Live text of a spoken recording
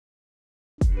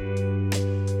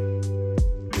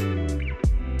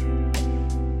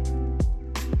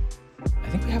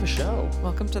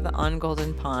Welcome to the On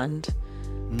Golden Pond.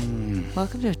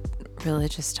 Welcome to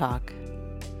Religious Talk.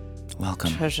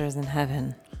 Welcome. Treasures in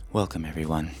Heaven. Welcome,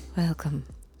 everyone. Welcome.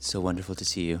 So wonderful to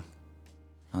see you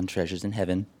on Treasures in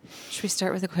Heaven. Should we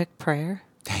start with a quick prayer?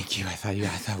 Thank you. I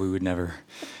thought we would never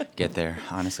get there.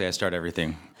 Honestly, I start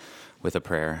everything with a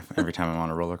prayer every time I'm on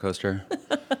a roller coaster,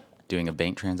 doing a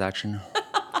bank transaction.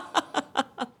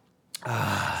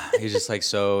 He's just like,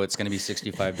 so it's going to be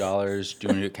 $65. Do you want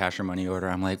to do a cash or money order?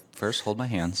 I'm like, first, hold my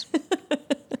hands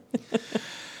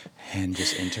and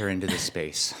just enter into the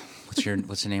space.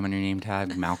 What's the name on your name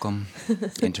tag? Malcolm?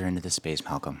 Enter into the space,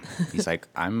 Malcolm. He's like,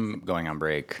 I'm going on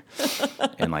break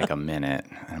in like a minute.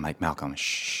 And I'm like, Malcolm,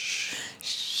 shh.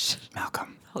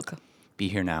 Malcolm. Be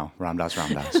here now.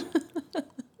 Ramdas.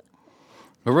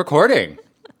 We're recording.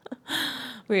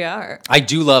 We are.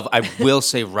 I will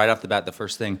say right off the bat, the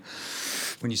first thing,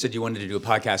 when you said you wanted to do a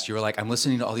podcast, you were like, I'm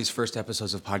listening to all these first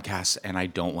episodes of podcasts, and I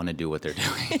don't want to do what they're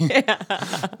doing.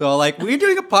 Yeah. So like, we're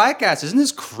doing a podcast. Isn't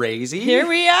this crazy? Here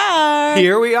we are.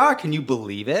 Can you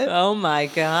believe it? Oh, my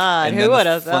God. Who would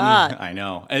have thought? I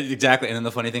know. Exactly. And then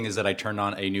the funny thing is that I turned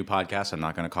on a new podcast. I'm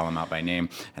not going to call them out by name.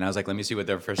 And I was like, let me see what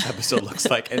their first episode looks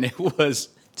like. And it was...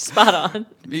 Spot on.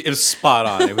 It was spot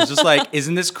on. It was just like,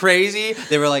 isn't this crazy?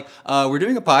 They were like, we're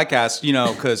doing a podcast,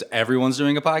 because everyone's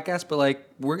doing a podcast, but like,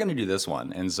 we're going to do this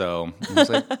one. And so I was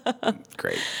like,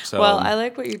 great. So, well, I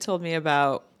like what you told me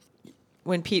about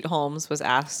when Pete Holmes was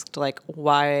asked, like,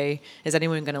 why is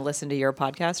anyone going to listen to your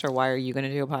podcast or why are you going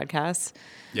to do a podcast?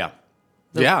 Yeah.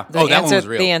 That one was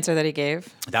real. The answer that he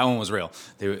gave? That one was real.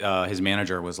 His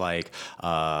manager was like,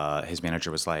 everyone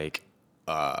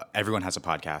has a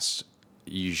podcast.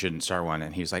 You shouldn't start one.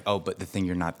 And he was like, oh, but the thing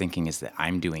you're not thinking is that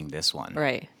I'm doing this one.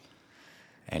 Right.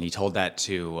 And he told that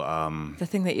to... the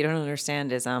thing that you don't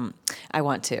understand is I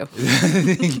want to.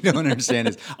 The thing you don't understand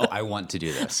is, I want to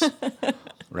do this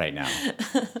right now.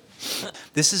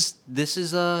 This is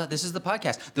the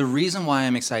podcast. The reason why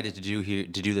I'm excited to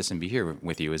do this and be here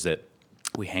with you is that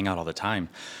we hang out all the time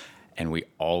and we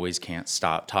always can't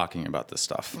stop talking about this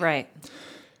stuff. Right.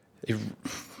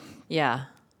 Yeah.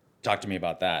 Talk to me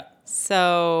about that.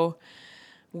 So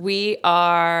we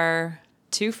are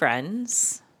two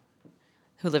friends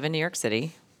who live in New York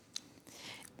City,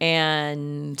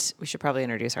 and we should probably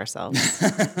introduce ourselves.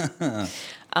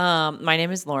 My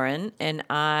name is Lauren, and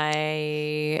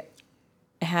I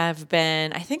have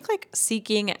been, I think, like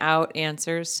seeking out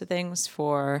answers to things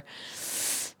for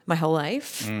my whole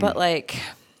life, but like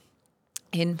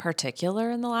in particular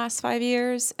in the last 5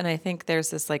 years. And I think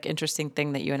there's this like interesting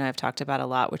thing that you and I have talked about a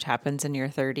lot, which happens in your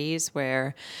 30s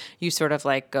where you sort of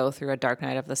like go through a dark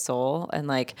night of the soul and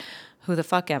like, who the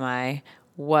fuck am I?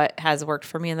 What has worked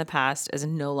for me in the past is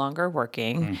no longer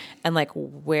working. And like,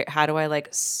 we've talked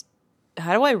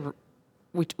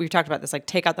about this, like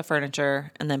take out the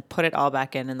furniture and then put it all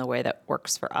back in the way that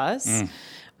works for us.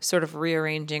 Sort of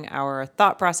rearranging our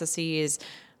thought processes,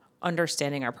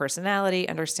 understanding our personality,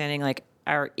 understanding like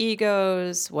our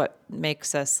egos, what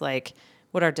makes us like,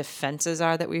 what our defenses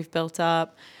are that we've built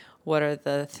up, what are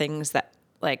the things that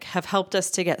like have helped us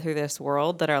to get through this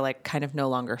world that are like kind of no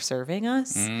longer serving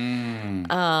us.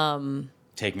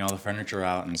 Taking all the furniture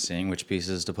out and seeing which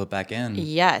pieces to put back in.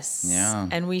 Yes. Yeah.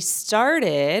 And we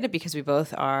started, because we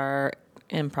both are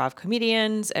improv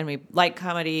comedians and we like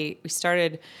comedy, we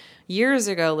started years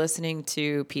ago listening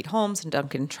to Pete Holmes and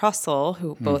Duncan Trussell,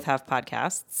 who both have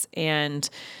podcasts, and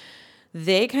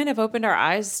they kind of opened our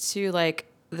eyes to like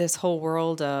this whole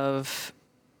world of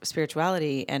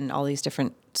spirituality and all these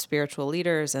different spiritual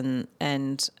leaders. And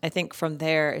I think from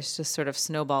there, it's just sort of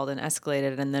snowballed and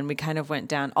escalated. And then we kind of went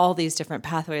down all these different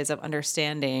pathways of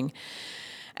understanding.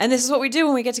 And this is what we do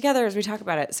when we get together is we talk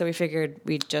about it. So we figured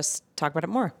we'd just talk about it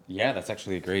more. Yeah, that's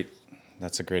actually a great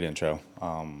intro.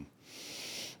 I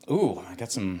got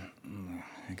some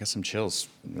chills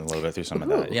a little bit through some of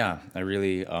that. Yeah, I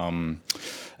really,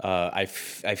 I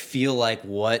feel like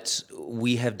what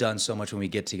we have done so much when we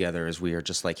get together is we are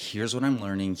just like, here's what I'm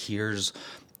learning. Here's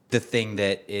the thing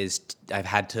that I've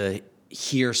had to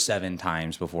hear 7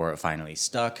 times before it finally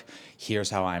stuck. Here's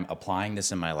how I'm applying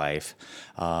this in my life.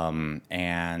 I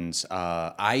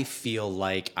feel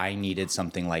like I needed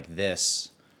something like this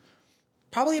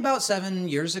probably about 7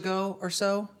 years ago or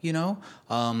so,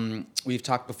 We've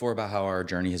talked before about how our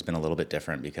journey has been a little bit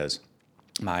different because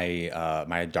my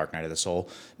dark night of the soul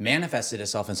manifested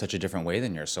itself in such a different way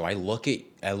than yours. So I look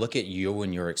at you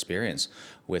and your experience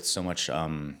with so much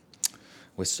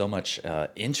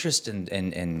interest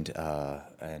and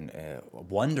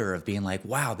wonder of being like,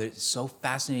 wow, it's so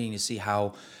fascinating to see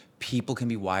how people can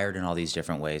be wired in all these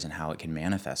different ways and how it can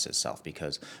manifest itself.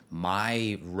 Because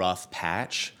my rough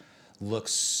patch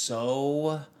looks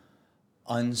so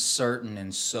uncertain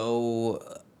and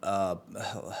so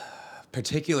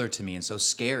particular to me and so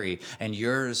scary, and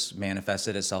yours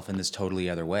manifested itself in this totally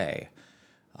other way.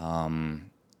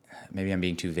 Maybe I'm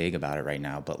being too vague about it right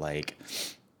now, but like,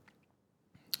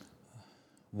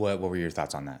 what were your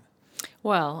thoughts on that?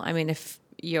 Well, I mean, if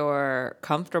you're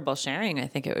comfortable sharing, I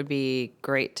think it would be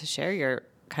great to share your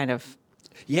kind of.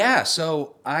 Yeah.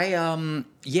 So my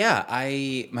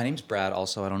name's Brad.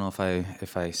 Also, I don't know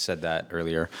if I said that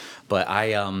earlier, but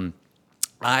I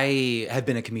have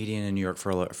been a comedian in New York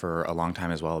for a long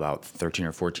time as well, about 13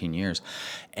 or 14 years.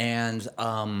 And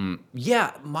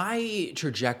my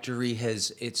trajectory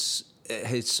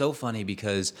it's so funny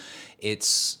because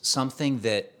it's something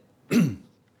that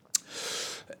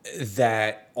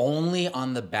that only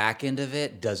on the back end of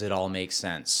it does it all make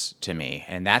sense to me.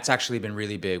 And that's actually been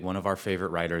really big. One of our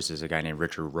favorite writers is a guy named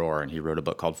Richard Rohr, and he wrote a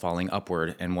book called Falling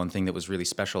Upward. And one thing that was really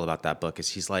special about that book is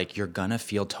he's like, you're gonna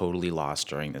feel totally lost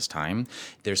during this time.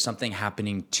 There's something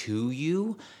happening to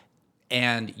you,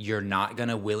 and you're not going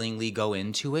to willingly go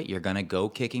into it. You're going to go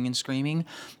kicking and screaming.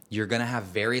 You're going to have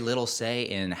very little say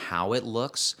in how it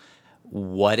looks,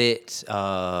 what it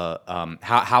how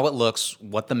it looks,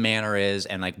 what the manner is,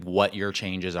 and like what your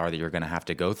changes are that you're going to have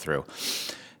to go through.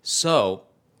 So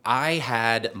I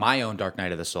had my own dark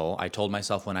night of the soul. I told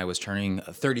myself when I was turning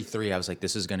 33, I was like,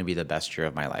 this is going to be the best year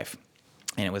of my life.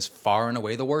 And it was far and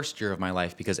away the worst year of my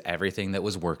life because everything that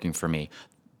was working for me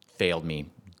failed me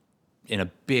in a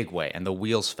big way, and the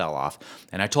wheels fell off.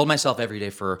 And I told myself every day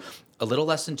for a little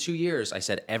less than 2 years, I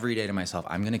said every day to myself,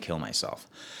 I'm going to kill myself.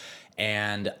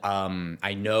 And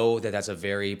I know that that's a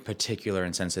very particular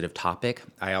and sensitive topic.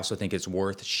 I also think it's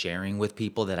worth sharing with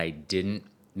people that I didn't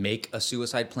make a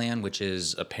suicide plan, which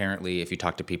is apparently, if you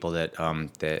talk to people that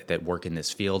that work in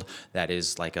this field, that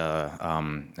is like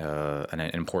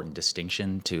an important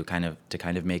distinction to kind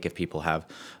of make if people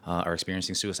are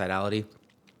experiencing suicidality.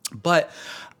 But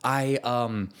I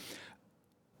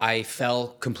fell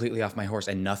completely off my horse,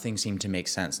 and nothing seemed to make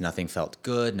sense. Nothing felt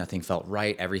good. Nothing felt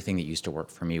right. Everything that used to work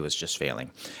for me was just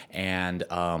failing. And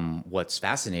what's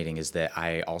fascinating is that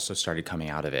I also started coming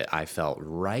out of it. I felt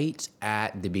right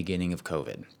at the beginning of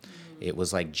COVID. Mm-hmm. It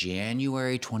was like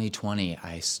January 2020.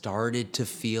 I started to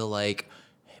feel like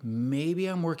maybe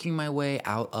I'm working my way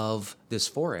out of this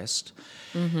forest.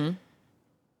 Mm-hmm.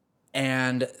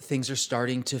 And things are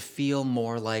starting to feel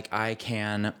more like I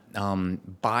can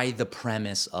buy the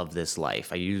premise of this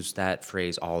life. I use that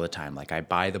phrase all the time. Like, I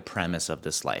buy the premise of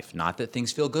this life. Not that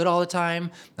things feel good all the time.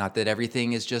 Not that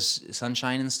everything is just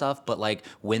sunshine and stuff. But like,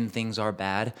 when things are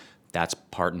bad, that's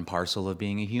part and parcel of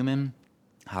being a human.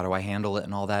 How do I handle it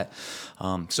and all that?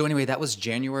 So anyway, that was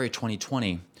January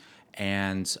 2020.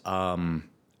 And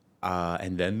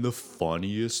then the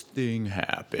funniest thing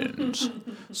happened.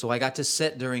 So I got to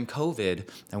sit during COVID.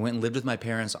 I went and lived with my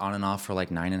parents on and off for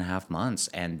like 9.5 months.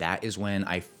 And that is when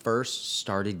I first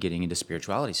started getting into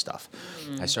spirituality stuff.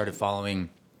 I started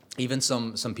following even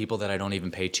some people that I don't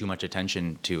even pay too much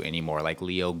attention to anymore, like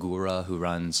Leo Gura, who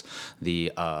runs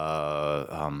the,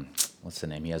 what's the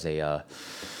name? He has a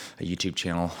YouTube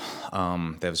channel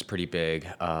that was pretty big.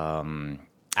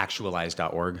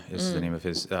 Actualize.org is the name of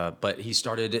his, but he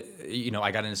started,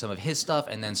 I got into some of his stuff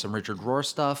and then some Richard Rohr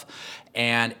stuff,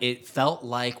 and it felt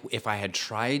like if I had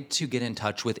tried to get in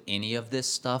touch with any of this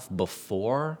stuff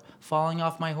before falling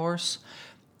off my horse,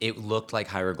 it looked like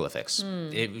hieroglyphics.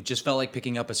 It just felt like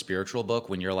picking up a spiritual book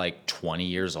when you're like 20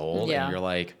 years old and you're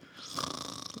like,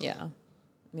 yeah.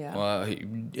 Well,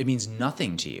 it means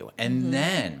nothing to you. And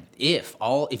then if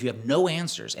you have no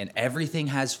answers and everything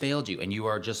has failed you and you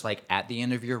are just like at the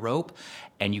end of your rope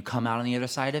and you come out on the other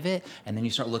side of it, and then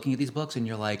you start looking at these books and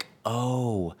you're like,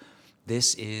 oh,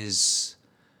 this is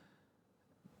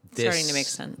starting to make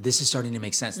sense. This is starting to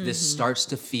make sense. This starts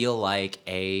to feel like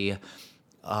a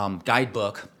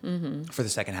guidebook for the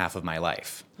second half of my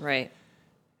life. Right.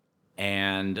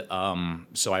 And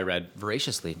so I read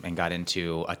voraciously and got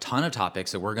into a ton of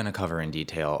topics that we're going to cover in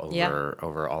detail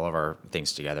over all of our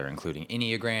things together, including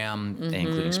Enneagram,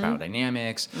 including spiral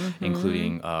dynamics,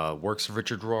 including works of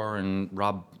Richard Rohr and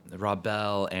Rob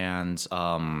Bell and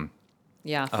Anne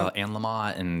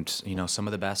Lamott, and some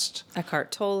of the best.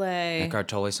 Eckhart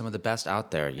Tolle, some of the best out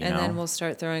there. And then we'll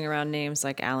start throwing around names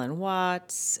like Alan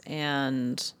Watts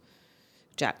and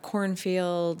Jack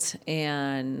Kornfield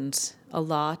and a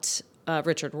lot.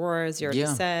 Richard Rohr, as you already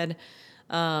said.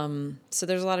 So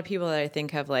there's a lot of people that I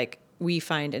think we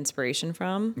find inspiration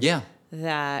from. Yeah.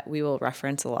 That we will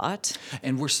reference a lot.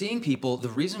 And we're seeing people, the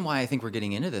reason why I think we're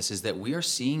getting into this is that we are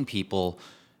seeing people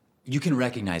you can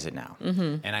recognize it now.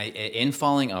 And in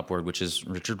Falling Upward, which is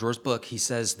Richard Rohr's book, he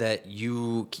says that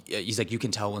he's like, you can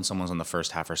tell when someone's on the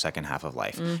first half or second half of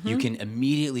life. You can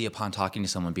immediately, upon talking to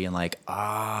someone, being like,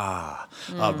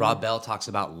 Rob Bell talks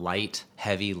about light,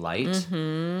 heavy light.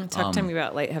 Talk to me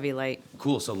about light, heavy light.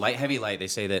 Cool. So light, heavy light, they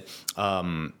say that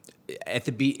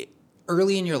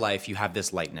early in your life, you have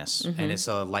this lightness, and it's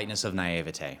a lightness of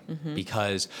naivete,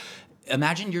 because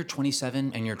imagine you're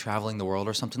 27 and you're traveling the world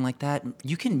or something like that.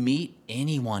 You can meet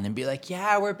anyone and be like,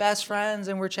 yeah, we're best friends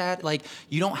and we're chat. Like,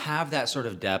 you don't have that sort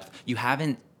of depth. You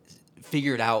haven't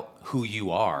figured out who you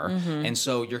are. And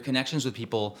so your connections with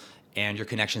people and your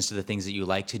connections to the things that you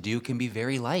like to do can be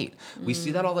very light. We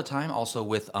see that all the time also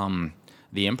with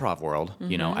the improv world.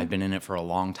 You know, I've been in it for a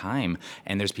long time,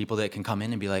 and there's people that can come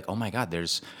in and be like, oh my God,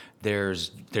 there's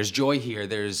joy here.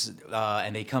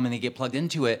 And they come and they get plugged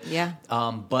into it. Yeah.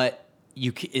 But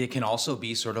it can also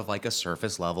be sort of like a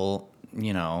surface level,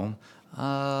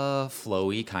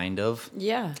 flowy kind of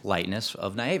lightness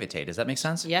of naivete. Does that make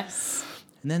sense? Yes.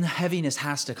 And then the heaviness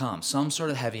has to come. Some sort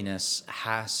of heaviness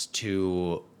has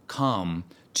to come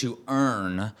to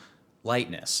earn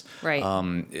lightness. Right.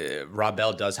 Rob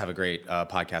Bell does have a great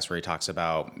podcast where he talks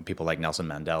about people like Nelson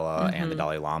Mandela and the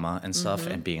Dalai Lama and stuff,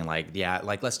 and being like,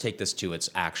 let's take this to its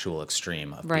actual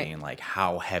extreme of being like,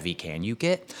 how heavy can you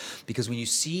get? Because when you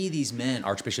see these men,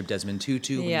 Archbishop Desmond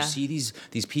Tutu, when you see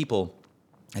these people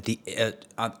at the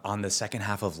on the second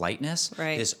half of lightness,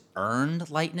 this earned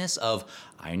lightness of,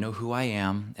 I know who I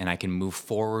am and I can move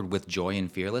forward with joy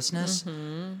and fearlessness.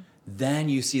 Then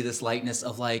you see this lightness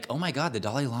of like, oh my God, the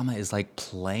Dalai Lama is like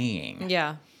playing.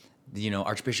 Yeah.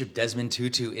 Archbishop Desmond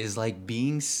Tutu is like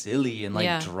being silly and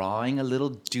like drawing a little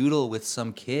doodle with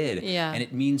some kid. Yeah. And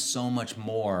it means so much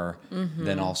more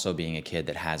than also being a kid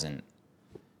that hasn't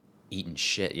eaten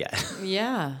shit yet.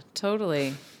 Yeah,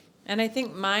 totally. And I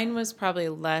think mine was probably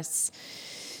less,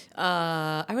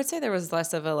 I would say there was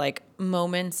less of a like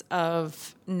moments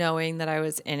of knowing that I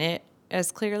was in it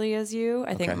as clearly as you.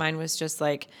 I think mine was just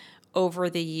like, over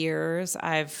the years,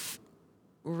 I've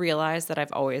realized that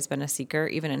I've always been a seeker.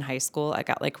 Even in high school, I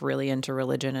got like really into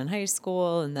religion in high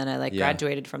school, and then I like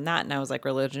graduated from that, and I was like,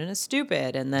 religion is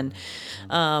stupid. And then,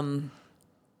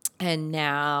 and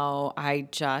now I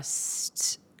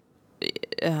just,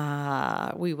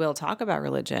 we will talk about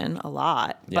religion a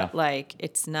lot, but like,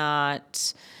 it's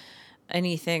not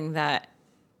anything that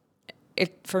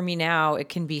for me now, it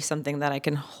can be something that I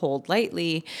can hold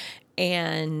lightly,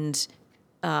 and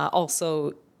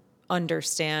also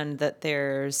understand that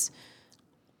there's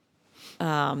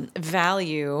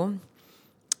value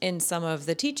in some of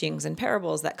the teachings and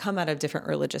parables that come out of different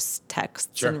religious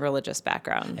texts and religious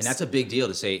backgrounds. And that's a big deal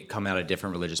to say come out of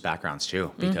different religious backgrounds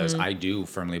too, because I do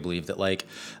firmly believe that like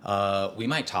we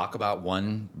might talk about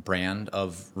one brand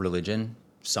of religion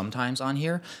sometimes on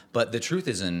here, but the truth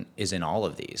is in all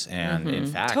of these. And in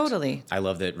fact, I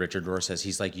love that Richard Rohr says,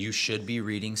 he's like, you should be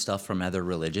reading stuff from other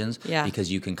religions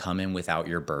because you can come in without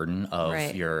your burden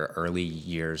of your early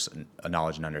years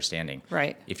knowledge and understanding.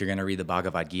 Right. If you're going to read the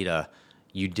Bhagavad Gita,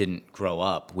 you didn't grow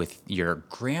up with your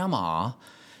grandma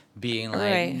being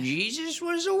like, Jesus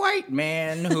was a white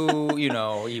man who,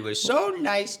 he was so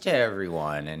nice to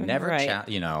everyone and never,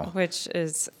 Which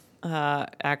is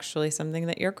actually something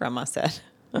that your grandma said.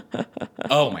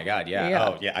 Oh my God, yeah.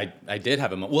 Oh yeah, I did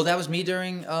have a moment. Well, that was me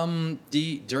during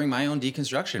during my own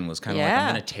deconstruction. Was kind of like, I'm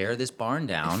going to tear this barn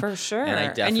down for sure.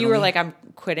 And you were like, I'm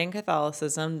quitting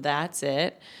Catholicism. That's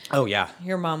it. Oh yeah.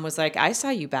 Your mom was like, I saw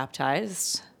you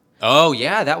baptized. Oh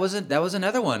yeah, that was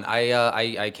another one.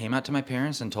 I came out to my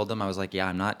parents and told them, I was like, yeah,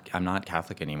 I'm not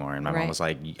Catholic anymore. And my mom was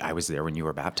like, I was there when you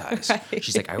were baptized.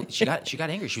 She's like, she got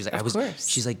angry. She was like,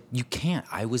 she's like, you can't.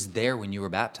 I was there when you were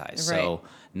baptized. So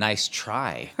nice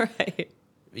try. Right.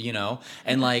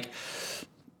 And like,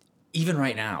 even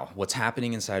right now, what's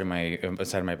happening inside of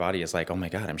my body is like, oh my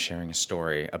God, I'm sharing a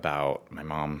story about my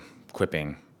mom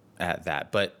quipping at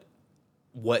that. But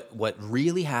what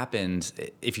really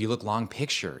happened, if you look long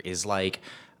picture, is like,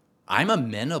 I'm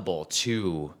amenable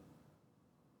to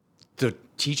the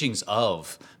teachings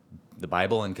of the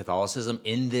Bible and Catholicism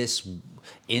in this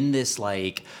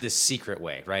like this secret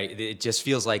way, right? It just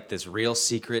feels like this real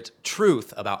secret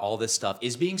truth about all this stuff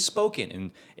is being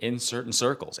spoken in certain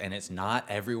circles, and it's not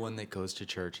everyone that goes to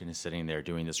church and is sitting there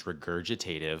doing this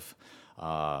regurgitative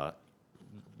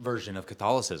version of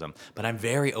Catholicism. But I'm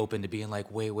very open to being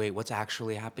like, wait, what's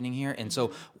actually happening here? And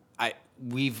so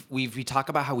we talk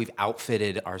about how we've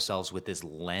outfitted ourselves with this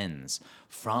lens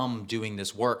from doing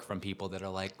this work from people that are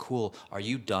like, cool, are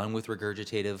you done with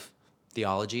regurgitative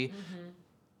theology?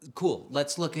 cool.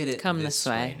 Let's look at it Come this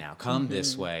way now. Come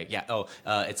this way. Yeah. Oh,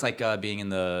 it's like being in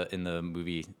the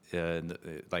movie,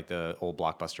 like the old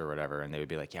Blockbuster or whatever, and they would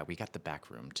be like, "Yeah, we got the back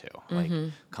room too. Like,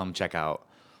 come check out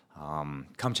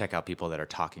people that are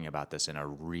talking about this in a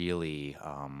really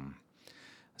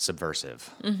subversive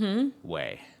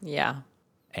way." Yeah.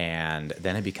 And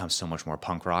then it becomes so much more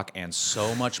punk rock and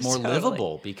so much more Totally.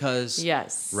 livable because,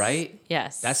 Yes. right?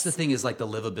 Yes. That's the thing is like the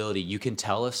livability. You can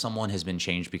tell if someone has been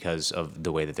changed because of the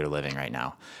way that they're living right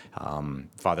now.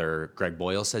 Father Greg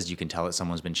Boyle says you can tell that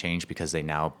someone's been changed because they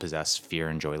now possess fear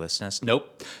and joylessness.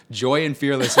 Nope. Joy and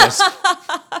fearlessness.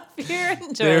 Fear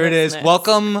and joylessness. There it is.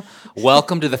 Welcome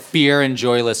to the Fear and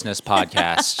Joylessness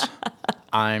podcast.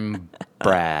 I'm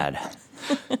Brad.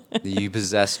 You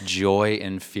possess joy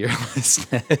and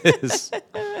fearlessness.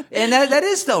 And that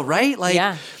is though, right? Like,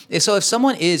 yeah. So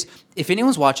if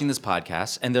anyone's watching this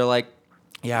podcast and they're like,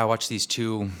 yeah, I watch these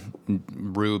two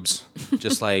rubes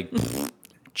just like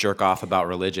jerk off about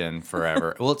religion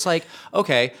forever. Well, it's like,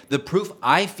 okay, the proof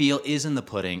I feel is in the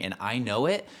pudding and I know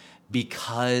it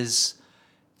because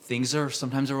things are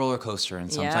sometimes a roller coaster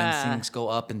and sometimes things go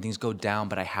up and things go down,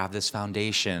 but I have this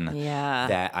foundation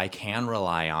that I can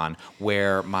rely on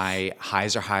where my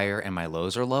highs are higher and my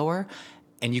lows are lower.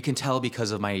 And you can tell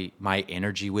because of my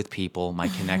energy with people, my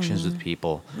connections with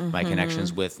people, my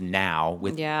connections with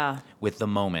with the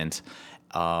moment,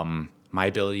 my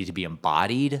ability to be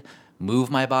embodied, move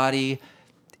my body.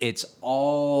 It's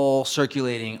all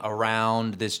circulating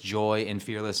around this joy and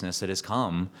fearlessness that has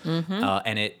come.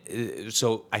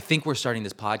 So I think we're starting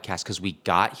this podcast because we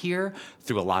got here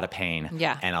through a lot of pain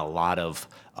and a lot of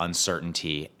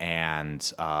uncertainty.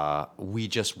 And we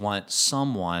just want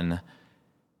someone,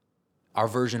 our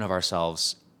version of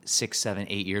ourselves 6, 7,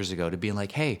 8 years ago to be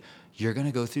like, hey, you're going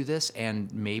to go through this.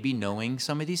 And maybe knowing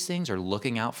some of these things or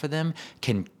looking out for them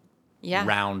can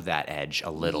round that edge a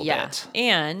little bit.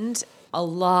 And a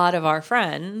lot of our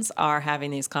friends are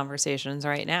having these conversations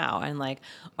right now and like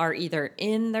are either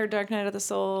in their dark night of the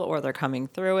soul or they're coming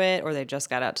through it or they just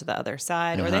got out to the other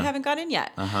side or they haven't got in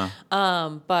yet.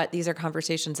 But these are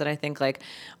conversations that I think like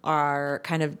are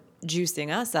kind of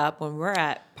juicing us up when we're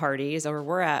at parties or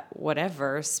we're at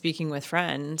whatever, speaking with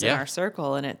friends in our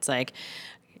circle. And it's like,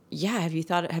 have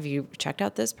you checked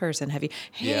out this person?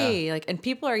 Like, and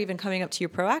people are even coming up to you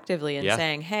proactively and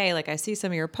saying, hey, like, I see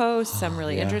some of your posts. I'm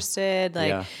really interested.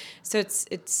 Like, so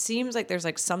it seems like there's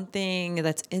like something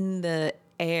that's in the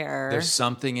air. There's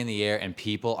something in the air and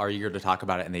people are eager to talk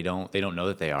about it and they don't know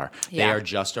that they are. They are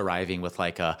just arriving with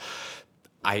like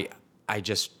I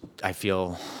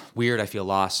feel weird. I feel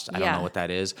lost. I don't know what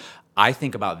that is. I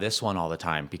think about this one all the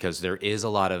time because there is a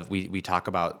lot of, we talk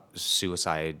about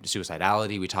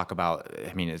suicidality. We talk about,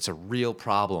 it's a real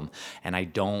problem and I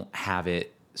don't have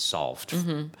it solved,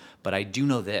 but I do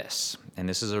know this. And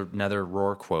this is another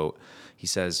Rohr quote. He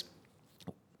says,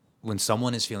 when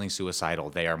someone is feeling suicidal,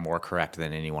 they are more correct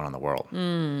than anyone in the world.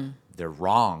 They're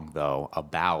wrong though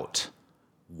about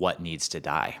what needs to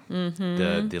die.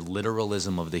 The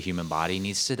literalism of the human body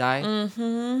needs to die.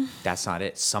 That's not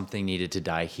it. Something needed to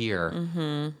die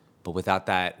here. But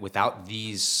without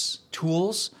these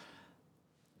tools,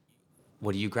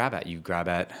 what do you grab at? You grab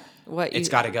at it's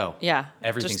got to go. Yeah.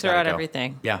 Everything's just throw out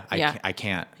everything. Yeah. I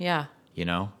can't. Yeah. You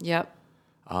know? Yep.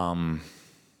 The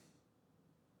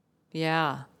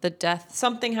death,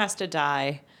 something has to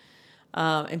die.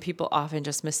 And people often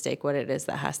just mistake what it is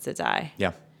that has to die.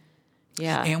 Yeah.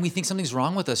 Yeah. And we think something's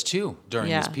wrong with us too during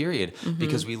this period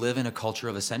because we live in a culture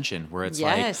of ascension where it's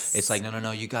like,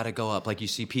 no, you got to go up. Like you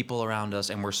see people around us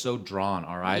and we're so drawn,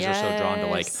 our eyes are so drawn to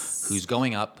like who's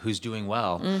going up, who's doing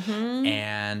well.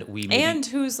 And and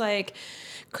who's like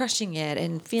crushing it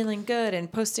and feeling good and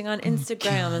posting on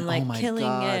Instagram and like killing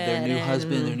it. Their new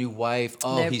husband, their new wife.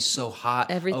 Oh, he's so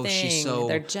hot. Everything. Oh, she's so.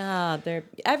 Their job,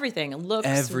 everything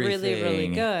looks really, really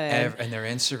good. And their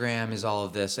Instagram is all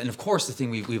of this. And of course, the thing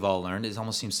we've all learned, it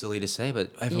almost seems silly to say,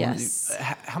 but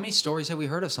how many stories have we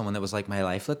heard of someone that was like, my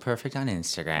life looked perfect on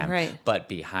Instagram. Right. But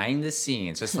behind the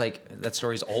scenes, it's like, that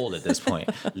story's old at this point.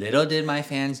 Little did my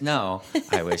fans know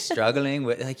I was struggling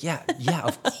with, like,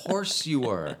 of course you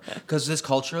were. Because this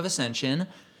culture of ascension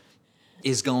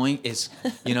who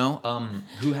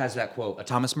has that quote?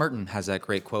 Thomas Merton has that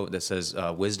great quote that says,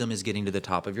 wisdom is getting to the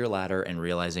top of your ladder and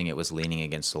realizing it was leaning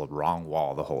against the wrong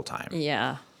wall the whole time.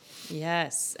 Yeah.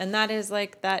 Yes. And that is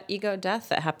like that ego death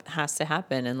that has to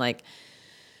happen. And like,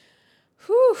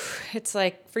 it's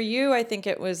like for you, I think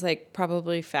it was like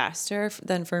probably faster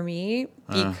than for me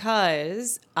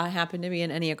because I happen to be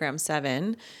an Enneagram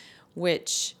 7,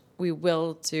 which we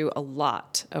will do a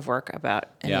lot of work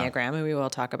about Enneagram, and we will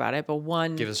talk about it. But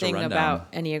one thing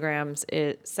about Enneagrams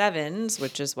is 7s,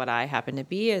 which is what I happen to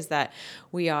be, is that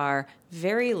we are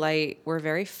very light. We're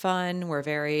very fun. We're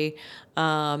very,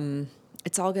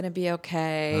 it's all going to be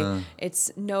okay.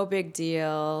 It's no big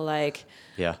deal. Like,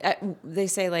 they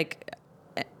say, like,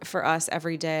 for us,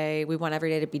 every day, we want every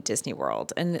day to be Disney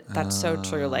World. And that's so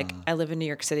true. Like, I live in New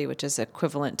York City, which is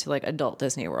equivalent to like adult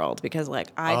Disney World, because like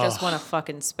I just want a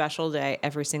fucking special day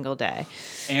every single day.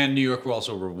 And New York will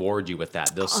also reward you with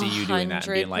that. They'll see you doing that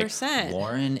and being like,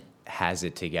 Lauren has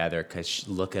it together because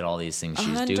look at all these things she's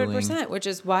 100%, doing. 100%, which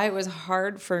is why it was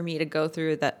hard for me to go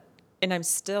through that. And I'm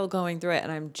still going through it.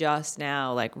 And I'm just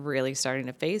now like really starting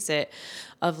to face it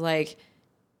of like,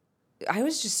 I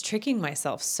was just tricking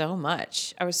myself so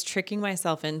much. I was tricking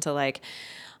myself into like,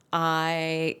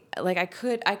 I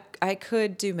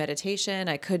could do meditation.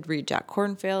 I could read Jack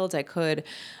Kornfield's. I could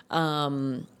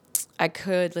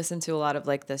listen to a lot of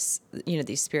like this,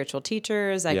 these spiritual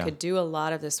teachers. I could do a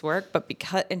lot of this work, but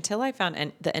until I found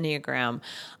the Enneagram,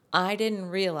 I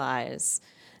didn't realize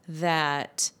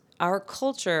that our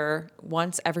culture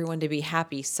wants everyone to be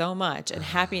happy so much, and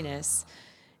happiness,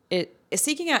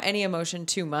 seeking out any emotion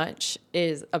too much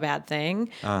is a bad thing,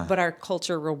 but our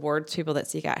culture rewards people that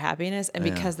seek out happiness. And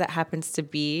because that happens to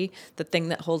be the thing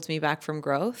that holds me back from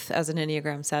growth as an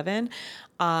Enneagram 7,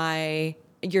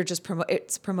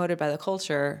 it's promoted by the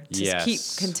culture to keep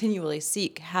continually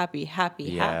seek happy.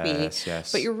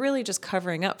 Yes. But you're really just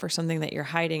covering up for something that you're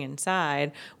hiding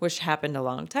inside, which happened a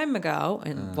long time ago.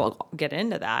 And we'll get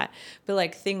into that. But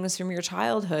like things from your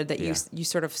childhood that you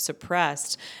sort of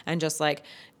suppressed and just like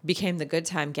became the good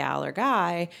time gal or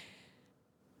guy,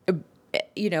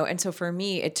 and so for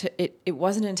me, it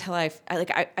wasn't until I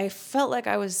felt like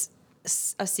I was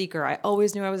a seeker. I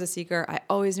always knew I was a seeker. I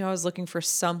always knew I was looking for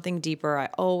something deeper. I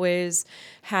always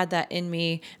had that in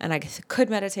me, and I could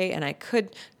meditate, and I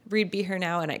could read Be Here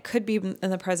Now, and I could be in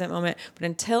the present moment. But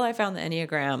until I found the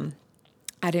Enneagram,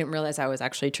 I didn't realize I was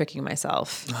actually tricking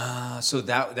myself. So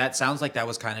that sounds like that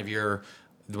was kind of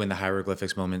when the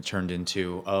hieroglyphics moment turned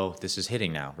into, oh, this is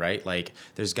hitting now, right? Like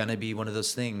there's going to be one of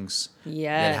those things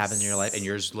that happen in your life, and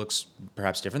yours looks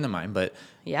perhaps different than mine, but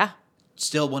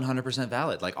still 100%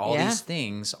 valid. Like all these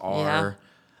things are,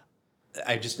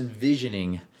 I'm just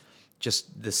envisioning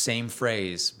just the same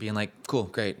phrase being like, cool,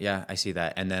 great. Yeah, I see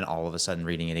that. And then all of a sudden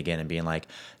reading it again and being like,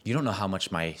 you don't know how much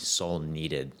my soul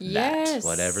needed that.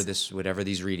 Whatever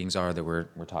these readings are that we're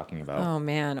talking about. Oh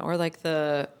man. Or like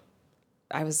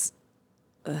I was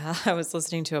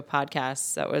listening to a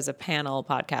podcast that was a panel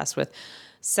podcast with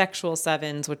sexual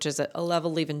 7s, which is a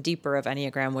level even deeper of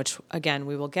Enneagram, which again,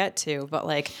 we will get to, but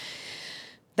like,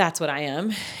 that's what I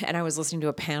am. And I was listening to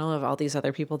a panel of all these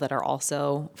other people that are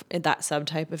also in that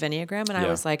subtype of Enneagram. And I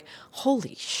was like,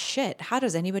 holy shit, how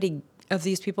does anybody of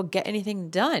these people get anything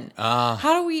done?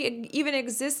 How do we even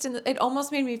exist? It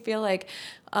almost made me feel like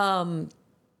a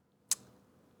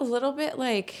little bit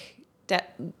like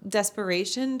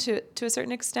desperation to a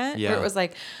certain extent, where it was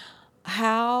like,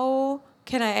 how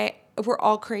can we're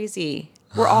all crazy.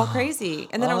 We're all crazy.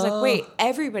 And then I was like, wait,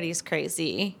 everybody's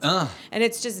crazy. And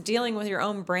it's just dealing with your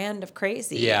own brand of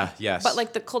crazy. Yes. But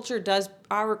like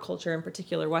our culture in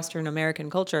particular, Western American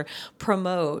culture,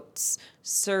 promotes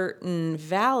certain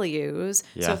values.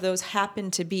 So if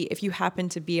you happen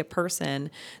to be a person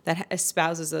that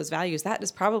espouses those values, that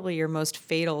is probably your most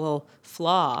fatal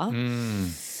flaw.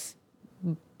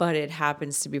 But it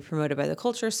happens to be promoted by the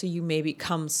culture, so you maybe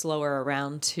come slower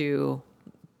around to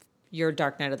your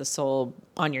dark night of the soul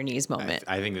on your knees moment.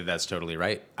 I think that's totally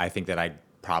right. I think that I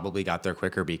probably got there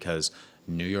quicker because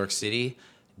New York City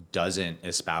doesn't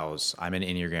espouse. I'm an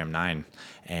Enneagram 9,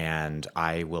 and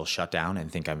I will shut down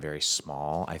and think I'm very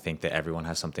small. I think that everyone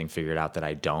has something figured out that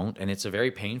I don't, and it's a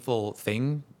very painful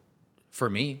thing for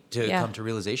me to come to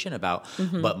realization about.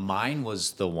 But mine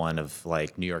was the one of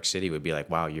like New York City would be like,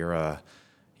 wow, you're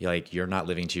not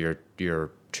living to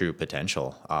your true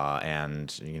potential,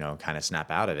 and kind of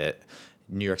snap out of it.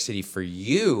 New York City for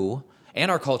you and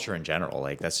our culture in general,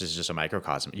 like that's just a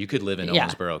microcosm. You could live in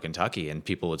Owensboro, Kentucky, and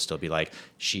people would still be like,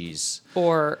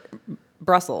 or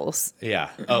Brussels. Yeah.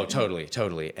 Oh, totally.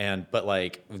 But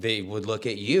like they would look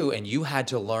at you, and you had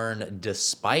to learn,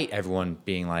 despite everyone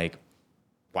being like,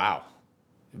 wow,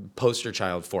 poster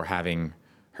child for having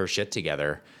her shit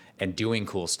together and doing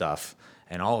cool stuff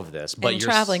and all of this, but you're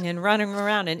traveling and running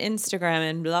around and Instagram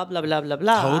and blah blah blah blah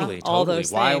blah. Totally. All those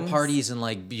wild things. Parties and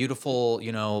like beautiful,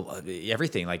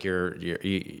 everything. Like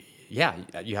you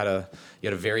had a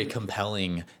very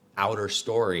compelling outer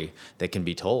story that can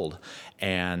be told.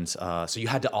 And so you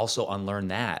had to also unlearn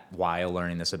that while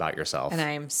learning this about yourself. And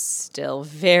I am still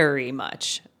very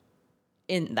much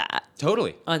in that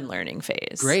totally unlearning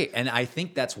phase. Great. And I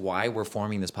think that's why we're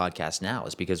forming this podcast now,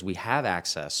 is because we have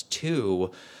access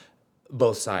to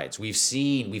both sides.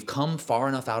 We've come far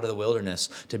enough out of the wilderness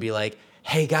to be like,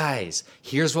 hey guys,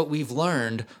 here's what we've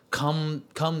learned. Come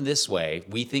this way.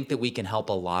 We think that we can help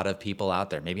a lot of people out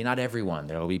there. Maybe not everyone.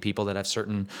 There will be people that have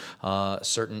certain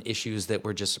issues that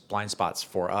were just blind spots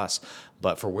for us.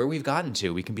 But for where we've gotten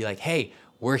to, we can be like, hey,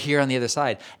 we're here on the other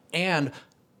side. And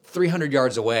 300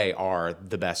 yards away are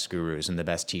the best gurus and the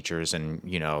best teachers and,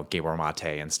 Gabor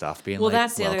Mate and stuff. Being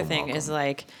that's the other thing is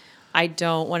like, I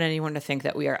don't want anyone to think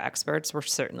that we are experts. We're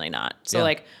certainly not. So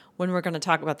like when we're going to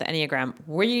talk about the Enneagram,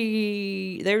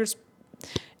 there's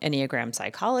Enneagram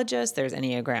psychologists, there's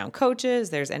Enneagram coaches,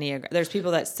 there's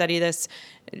people that study this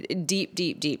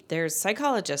deep. There's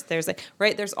psychologists,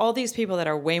 there's all these people that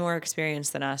are way more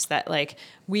experienced than us that like,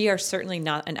 we are certainly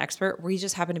not an expert. We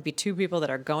just happen to be two people that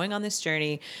are going on this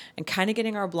journey and kind of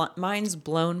getting our minds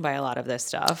blown by a lot of this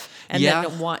stuff and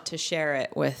then want to share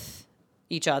it with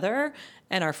each other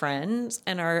and our friends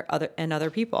and other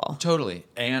people. Totally.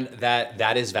 And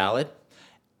that is valid.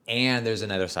 And there's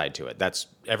another side to it. That's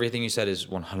everything you said is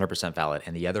 100% valid.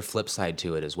 And the other flip side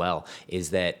to it as well is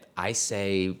that I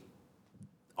say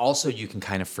also you can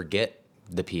kind of forget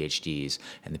the PhDs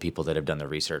and the people that have done the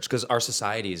research, because our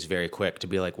society is very quick to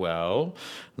be like, well,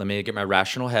 let me get my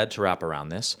rational head to wrap around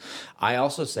this. I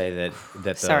also say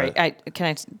that Sorry,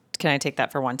 can I take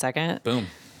that for 1 second? Boom.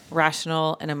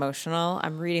 Rational and emotional.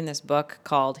 I'm reading this book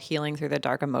called Healing Through the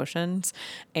Dark Emotions,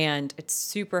 and it's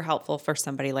super helpful for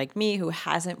somebody like me who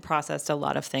hasn't processed a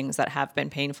lot of things that have been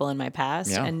painful in my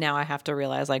past. Yeah. And now I have to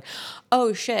realize like,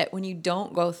 oh shit, when you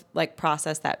don't go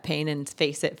process that pain and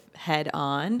face it head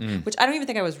on, which I don't even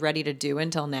think I was ready to do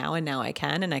until now. And now I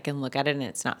can look at it and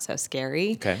it's not so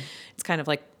scary. Okay. It's kind of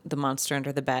like the monster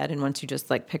under the bed. And once you just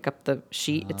like pick up the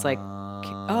sheet, it's like,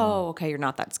 oh, okay, you're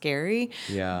not that scary.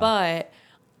 Yeah. But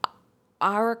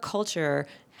our culture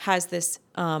has this,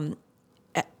 in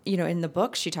the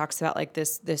book, she talks about like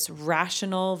this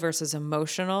rational versus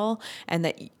emotional, and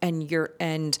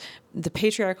the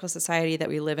patriarchal society that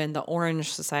we live in, the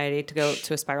orange society, to go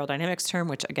to a spiral dynamics term,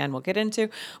 which again we'll get into,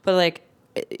 but like,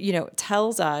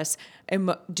 tells us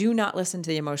do not listen to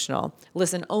the emotional,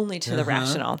 listen only to the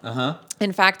rational.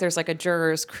 In fact, there's like a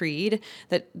juror's creed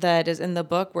that is in the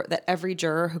book that every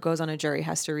juror who goes on a jury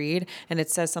has to read. And it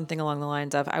says something along the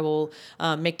lines of, I will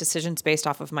make decisions based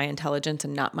off of my intelligence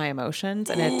and not my emotions.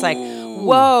 And it's like,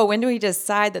 whoa, when do we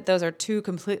decide that those are two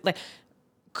complete, like,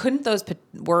 couldn't those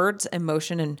words,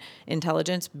 emotion and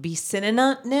intelligence, be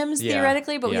synonyms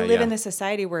theoretically? But we live in this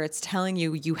society where it's telling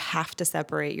you have to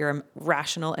separate your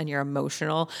rational and your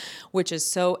emotional, which is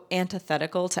so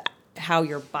antithetical to how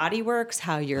your body works,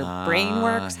 how your brain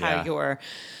works, how your...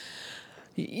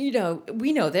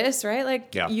 we know this, right?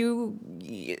 Like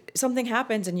something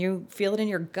happens and you feel it in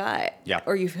your gut,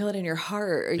 or you feel it in your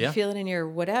heart, or you feel it in your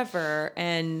whatever.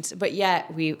 But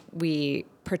yet we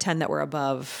pretend that we're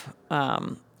above,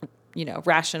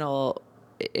 rational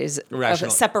is a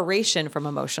separation from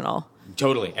emotional.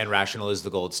 Totally. And rational is the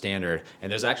gold standard.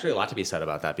 And there's actually a lot to be said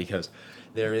about that, because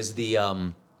there is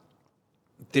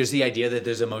there's the idea that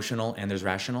there's emotional and there's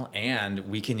rational, and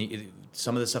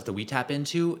some of the stuff that we tap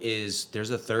into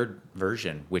there's a third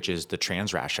version, which is the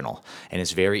transrational. And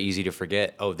it's very easy to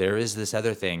forget, there is this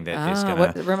other thing that is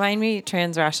going to... Remind me,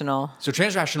 transrational. So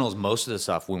transrational is most of the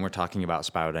stuff when we're talking about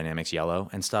spiral dynamics yellow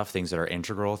and stuff, things that are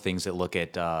integral, things that look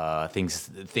at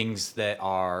things that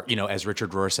are, as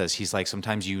Richard Rohr says, he's like,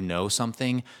 sometimes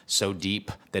something so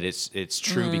deep that it's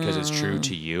true because it's true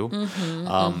to you.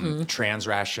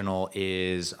 Transrational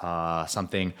is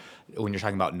something when you're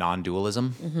talking about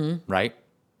non-dualism, right?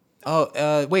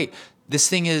 Wait, this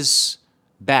thing is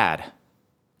bad,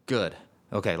 good.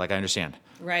 Okay, like I understand.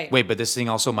 Right. Wait, but this thing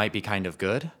also might be kind of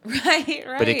good. Right.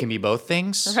 But it can be both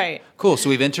things. Right. Cool. So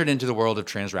we've entered into the world of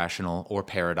transrational or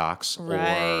paradox or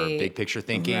big picture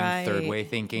thinking, third way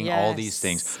thinking, all these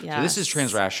things. Yes. So this is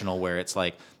transrational, where it's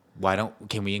like,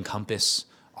 can we encompass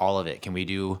all of it? Can we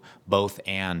do both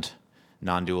and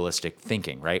non-dualistic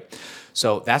thinking, right?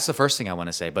 So that's the first thing I want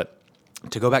to say. But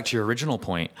to go back to your original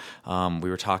point, we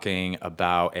were talking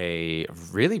about a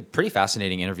really pretty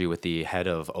fascinating interview with the head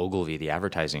of Ogilvy, the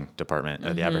advertising department,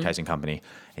 the advertising company.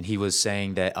 And he was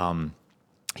saying that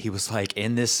he was like,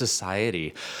 in this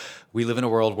society, we live in a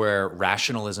world where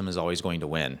rationalism is always going to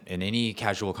win. In any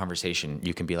casual conversation,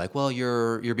 you can be like, well,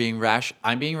 you're being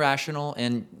I'm being rational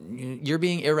and you're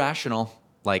being irrational.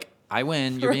 Like, I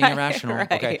win. You're being irrational.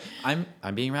 Right. Okay, I'm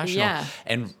being rational. Yeah.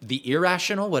 And the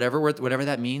irrational, whatever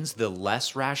that means, the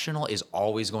less rational is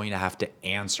always going to have to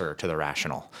answer to the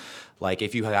rational. Like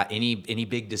if you have any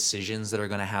big decisions that are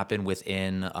going to happen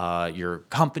within your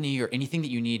company or anything that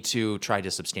you need to try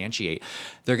to substantiate,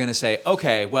 they're going to say,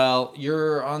 okay, well,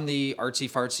 you're on the artsy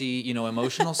fartsy,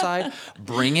 emotional side.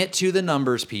 Bring it to the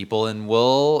numbers people, and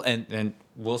we'll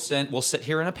sit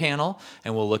here in a panel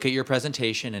and we'll look at your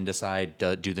presentation and decide,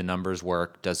 do the numbers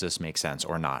work? Does this make sense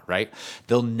or not, right?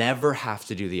 They'll never have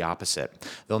to do the opposite.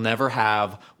 They'll never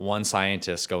have one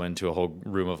scientist go into a whole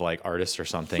room of like artists or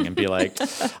something and be like,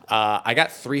 I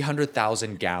got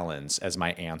 300,000 gallons as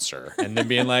my answer. And then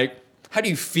being like, how do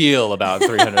you feel about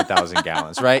 300,000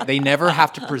 gallons, right? They never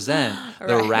have to present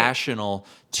the rational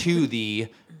to the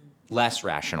less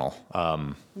rational.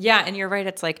 Yeah, and you're right.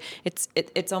 It's like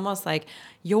it's almost like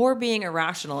you're being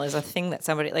irrational is a thing that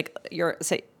somebody like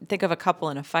think of a couple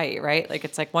in a fight, right? Like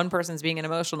it's like one person's being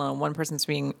emotional and one person's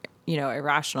being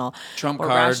irrational. Trump or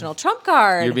card. Rational. Trump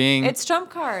card. It's trump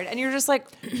card, and you're just like,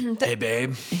 hey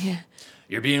babe,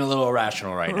 you're being a little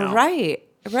irrational right now.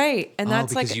 Right, and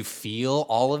that's because like you feel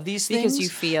all of these things.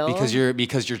 Because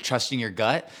you're trusting your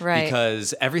gut. Right.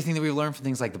 Because everything that we've learned from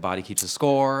things like the body keeps a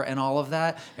score and all of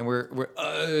that, and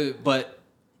but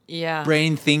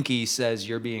brain thinky says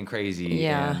you're being crazy.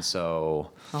 Yeah. And so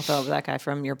although that guy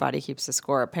from Your Body Keeps the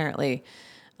Score apparently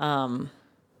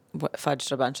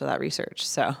fudged a bunch of that research.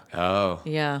 So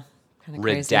yeah, kind of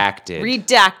crazy.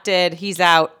 Redacted. He's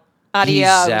out.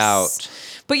 Adios. He's out.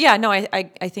 But yeah, no, I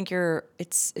think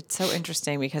it's so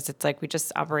interesting because it's like we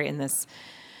just operate in this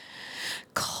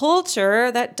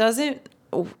culture that doesn't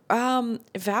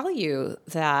value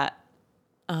that.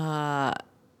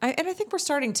 And I think we're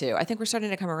starting to. I think we're starting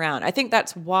to come around. I think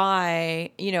that's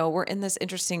why, we're in this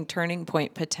interesting turning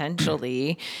point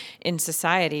potentially in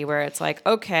society where it's like,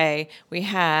 okay, we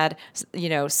had,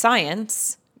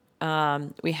 science,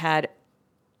 we had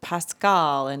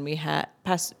Pascal, and we had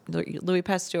Louis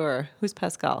Pasteur. Who's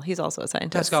Pascal? He's also a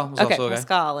scientist. Pascal was also a guy.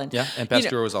 Pascal. And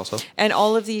Pasteur was also. And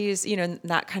all of these,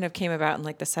 that kind of came about in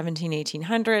like the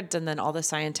 1800s, and then all the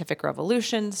scientific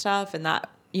revolution stuff, and that,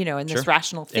 in this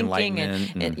rational thinking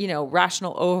and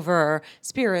rational over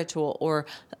spiritual or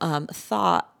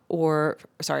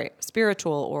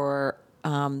spiritual or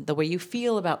the way you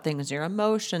feel about things, your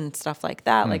emotions, stuff like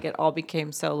that. Like it all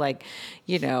became so like,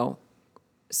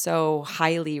 so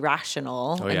highly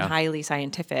rational and highly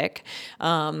scientific.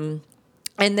 And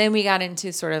then we got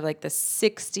into sort of like the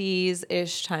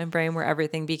 60s-ish time frame where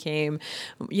everything became,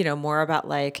 more about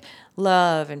like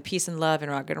love and peace and love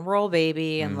and rock and roll,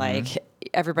 baby. And like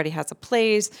everybody has a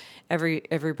place,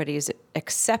 everybody's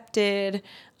accepted.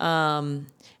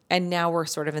 And now we're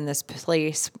sort of in this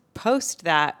place post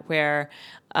that where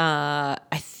I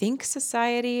think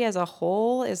society as a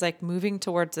whole is like moving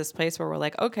towards this place where we're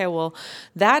like, okay, well,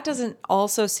 that doesn't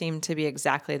also seem to be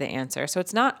exactly the answer. So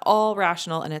it's not all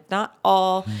rational and it's not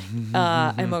all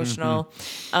emotional.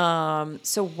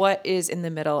 So what is in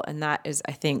the middle? And that is,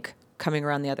 I think, coming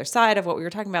around the other side of what we were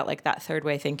talking about, like that third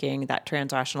way thinking, that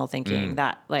transrational thinking,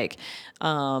 that like,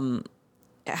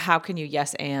 how can you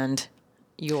yes and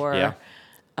your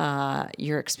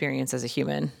experience as a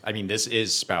human? I mean, this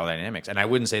is spiral dynamics. And I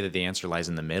wouldn't say that the answer lies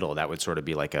in the middle. That would sort of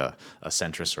be like a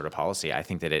centrist sort of policy. I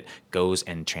think that it goes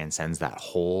and transcends that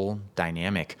whole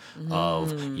dynamic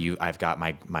of you. I've got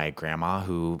my grandma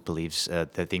who believes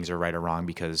that things are right or wrong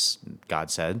because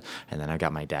God said. And then I've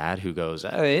got my dad who goes,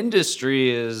 industry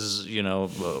is,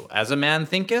 as a man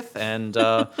thinketh and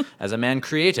as a man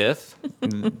createth.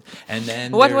 And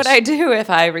then what would I do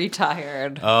if I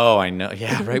retired? Oh, I know.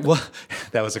 Yeah, right. Well,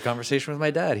 that was a conversation with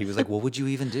my dad. He was like, what would you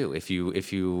even do if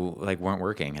you like weren't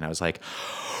working? And I was like,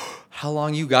 how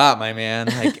long you got, my man?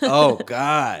 Like, oh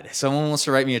God, someone wants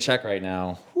to write me a check right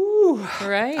now. Whew.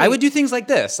 Right. I would do things like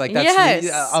this. Like that's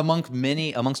amongst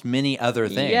many other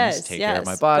things. Take care of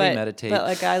my body, meditate. But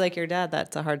like a guy like your dad,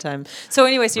 that's a hard time. So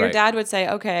anyway, your dad would say,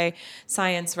 okay,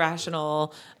 science,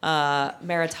 rational,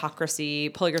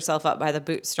 meritocracy, pull yourself up by the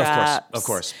bootstraps. Of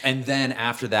course. And then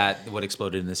after that, what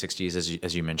exploded in the 60s,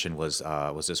 as you mentioned, was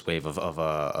this wave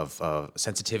of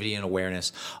sensitivity and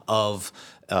awareness of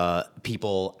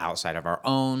people outside of our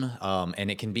own.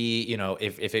 And it can be,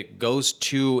 if it goes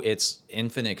to its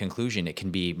infinite conclusion, it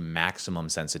can be maximum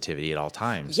sensitivity at all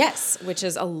times. Yes, which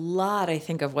is a lot, I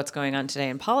think, of what's going on today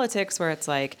in politics, where it's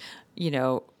like,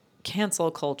 cancel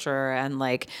culture and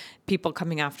like people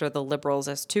coming after the liberals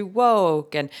as too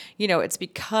woke. And, it's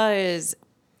because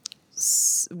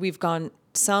we've gone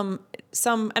some,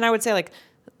 and I would say like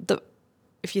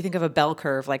if you think of a bell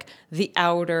curve, like the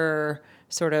outer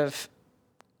sort of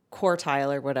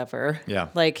quartile or whatever. Yeah.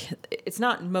 Like it's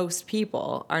not most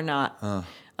people are not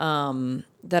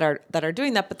that are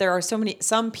doing that, but there are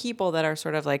some people that are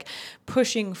sort of like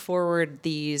pushing forward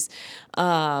these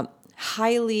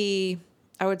highly,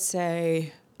 I would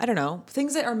say, I don't know,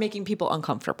 things that are making people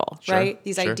uncomfortable, Sure, right?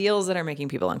 These sure. ideals that are making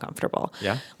people uncomfortable.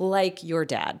 Yeah. Like your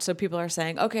dad. So people are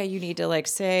saying, okay, you need to like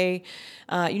say,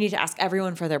 you need to ask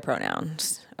everyone for their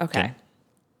pronouns. Okay.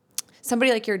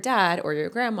 Somebody like your dad or your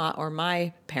grandma or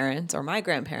my parents or my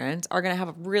grandparents are going to have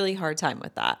a really hard time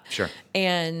with that. Sure.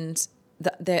 And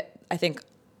I think,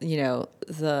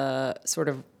 the sort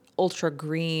of ultra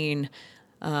green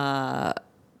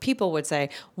people would say,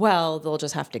 well, they'll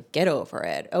just have to get over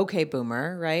it. Okay,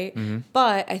 boomer, right? Mm-hmm.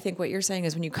 But I think what you're saying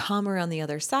is when you come around the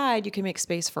other side, you can make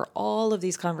space for all of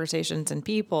these conversations and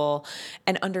people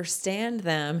and understand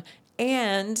them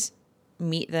and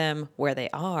meet them where they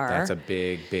are. That's a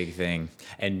big, big thing.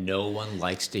 And no one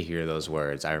likes to hear those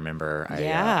words. I remember I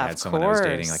had someone I was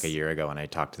dating like a year ago, and I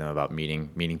talked to them about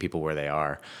meeting people where they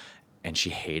are. And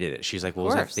she hated it. She's like, what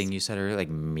was that thing you said earlier? Like,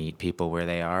 meet people where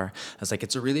they are. I was like,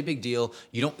 it's a really big deal.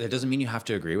 It doesn't mean you have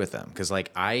to agree with them. Because like,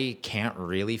 I can't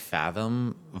really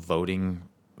fathom voting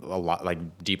a lot,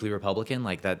 like deeply Republican.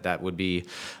 Like that would be,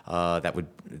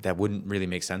 that wouldn't really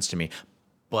make sense to me.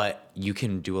 But you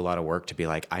can do a lot of work to be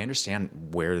like, I understand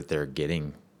where they're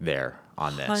getting there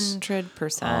on this.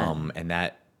 100%.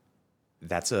 And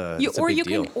that's a big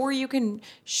deal. Or you can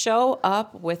show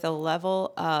up with a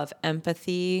level of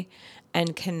empathy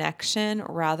and connection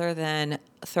rather than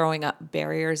throwing up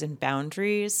barriers and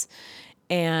boundaries,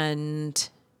 and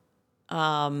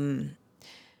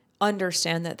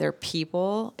understand that they're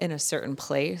people in a certain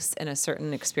place, in a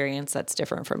certain experience that's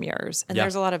different from yours. And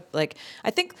there's a lot of like,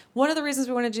 I think one of the reasons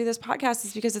we want to do this podcast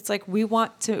is because it's like, we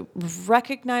want to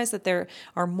recognize that there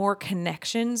are more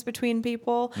connections between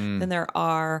people than there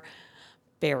are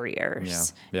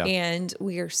barriers. Yeah. And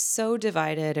we are so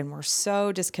divided and we're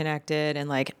so disconnected. And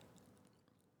like,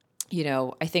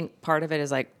 I think part of it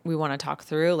is like, we want to talk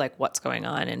through like what's going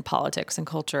on in politics and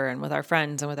culture and with our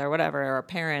friends and with our whatever, our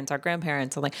parents, our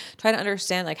grandparents, and like try to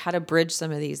understand like how to bridge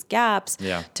some of these gaps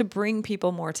to bring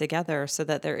people more together so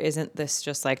that there isn't this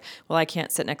just like, well, I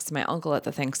can't sit next to my uncle at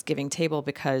the Thanksgiving table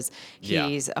because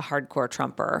he's a hardcore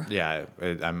Trumper. Yeah.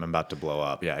 I'm about to blow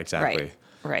up. Yeah, exactly.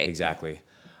 Right. Exactly.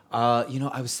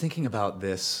 I was thinking about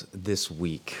this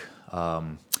week.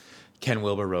 Ken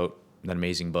Wilber wrote an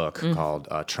amazing book called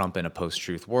Trump in a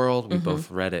Post-Truth World. We both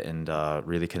read it and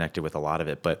really connected with a lot of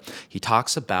it. But he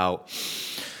talks about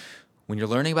when you're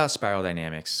learning about spiral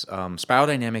dynamics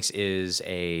is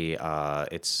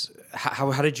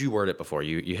how did you word it before?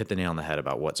 You hit the nail on the head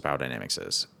about what spiral dynamics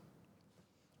is.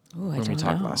 Ooh, when we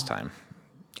talked last time.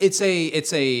 It's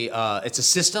a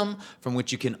system from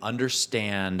which you can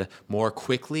understand more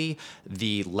quickly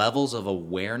the levels of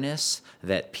awareness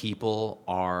that people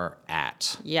are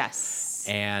at. Yes.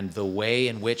 And the way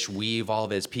in which we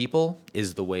evolve as people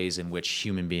is the ways in which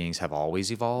human beings have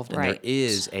always evolved. And there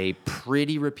is a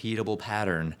pretty repeatable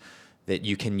pattern that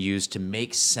you can use to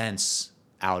make sense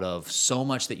out of so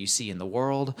much that you see in the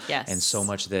world and so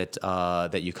much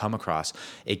that you come across.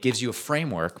 It gives you a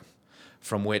framework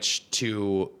from which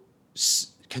to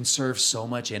conserve so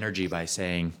much energy by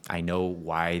saying, I know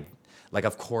why, like,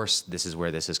 of course, this is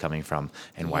where this is coming from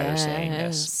and why they're saying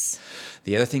this.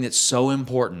 The other thing that's so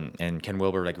important, and Ken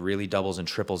Wilber like really doubles and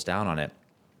triples down on it,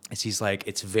 is he's like,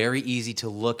 it's very easy to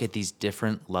look at these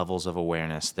different levels of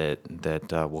awareness that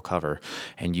we'll cover,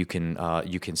 and you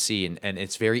can see, and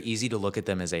it's very easy to look at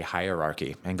them as a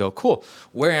hierarchy and go, cool,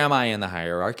 where am I in the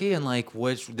hierarchy? And like,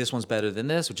 this one's better than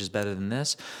this, which is better than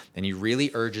this. And he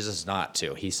really urges us not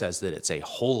to. He says that it's a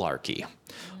holarchy.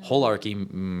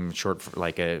 Holarchy, short for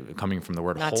like coming from the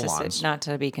word holons. Not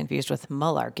to be confused with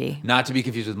malarkey. Not to be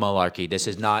confused with malarkey. This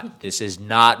is not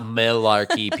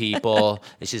malarkey, people.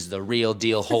 This is the real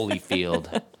deal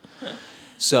Holyfield.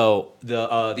 So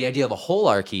the idea of a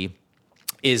holarchy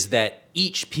is that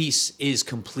each piece is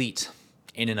complete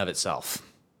in and of itself.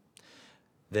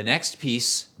 The next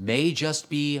piece may just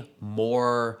be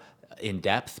more in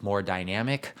depth, more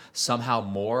dynamic, somehow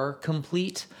more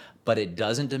complete, but it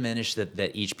doesn't diminish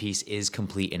that each piece is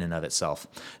complete in and of itself.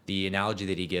 The analogy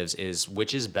that he gives is,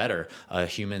 which is better, a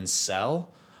human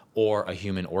cell or a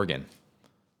human organ?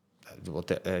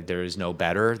 there is no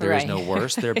better, there is no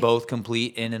worse. They're both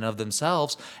complete in and of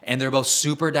themselves, and they're both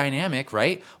super dynamic,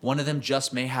 right? One of them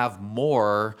just may have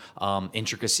more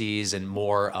intricacies and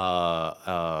more a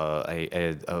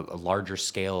larger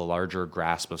scale, a larger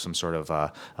grasp of some sort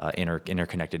of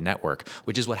interconnected network,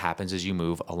 which is what happens as you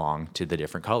move along to the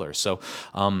different colors. So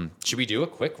should we do a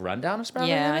quick rundown of spiral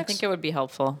dynamics? I think it would be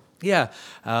helpful. Yeah,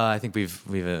 I think we've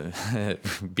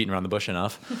beaten around the bush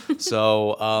enough.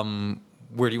 So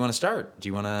where do you want to start? Do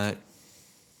you want to...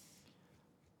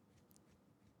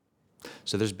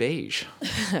 So there's beige.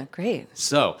 Great.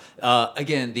 So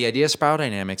again, the idea of spiral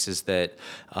dynamics is that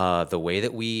the way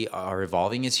that we are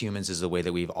evolving as humans is the way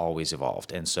that we've always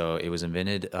evolved. And so it was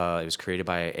invented, it was created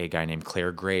by a guy named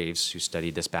Claire Graves, who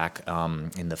studied this back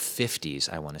in the 50s,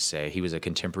 I want to say. He was a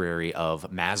contemporary of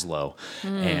Maslow.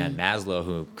 And Maslow,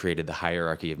 who created the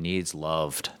hierarchy of needs,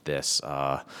 loved this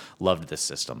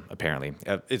system, apparently.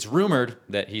 It's rumored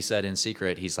that he said in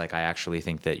secret, he's like, I actually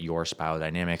think that your spiral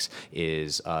dynamics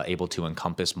is able to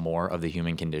encompass more of the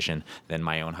human condition than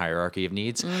my own hierarchy of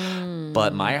needs.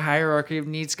 But my hierarchy of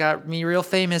needs got me real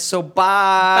famous, so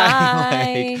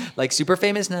bye. like super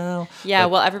famous now. Yeah,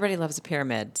 well, everybody loves a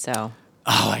pyramid, so.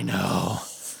 Oh, I know.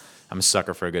 I'm a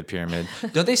sucker for a good pyramid.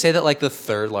 Don't they say that like the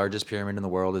third largest pyramid in the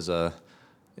world is a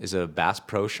Bass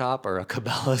Pro Shop or a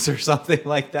Cabela's or something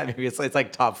like that? Maybe it's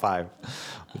like top 5,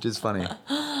 which is funny.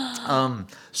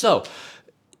 So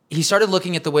he started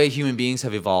looking at the way human beings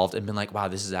have evolved and been like, wow,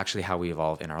 this is actually how we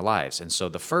evolve in our lives. And so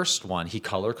the first one, he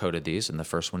color-coded these, and the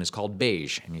first one is called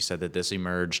beige. And he said that this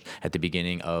emerged at the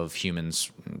beginning of humans'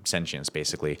 sentience,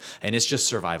 basically. And it's just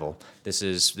survival. This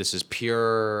is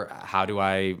pure, how do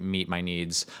I meet my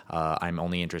needs? I'm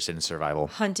only interested in survival.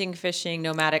 Hunting, fishing,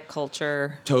 nomadic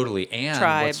culture. Totally. And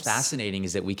tribes. What's fascinating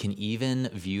is that we can even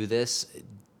view this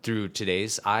through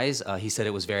today's eyes. He said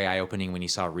it was very eye-opening when he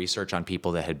saw research on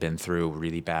people that had been through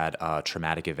really bad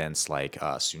traumatic events like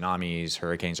tsunamis,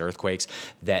 hurricanes, earthquakes,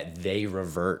 that they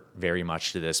revert very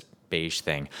much to this beige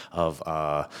thing of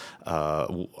what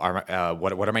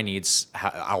are my needs?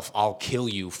 I'll kill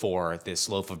you for this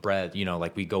loaf of bread.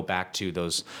 Like we go back to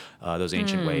those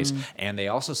ancient ways. And they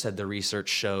also said the research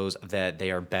shows that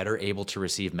they are better able to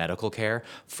receive medical care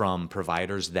from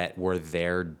providers that were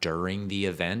there during the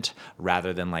event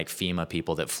rather than like FEMA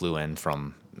people that flew in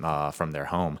from their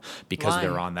home, because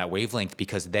they're on that wavelength,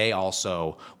 because they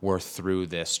also were through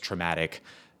this traumatic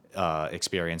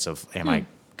experience of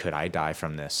could I die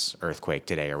from this earthquake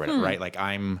today or whatever, right? Like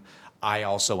I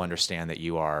also understand that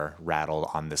you are rattled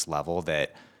on this level,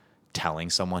 that telling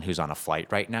someone who's on a flight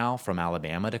right now from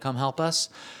Alabama to come help us,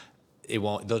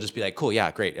 they'll just be like, cool,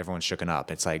 yeah, great, everyone's shooken up.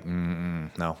 It's like,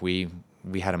 no, we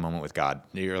had a moment with God.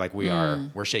 You're like,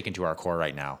 we're shaken to our core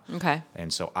right now. Okay.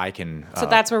 And so I can... So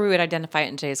that's where we would identify it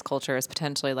in today's culture as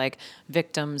potentially like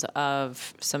victims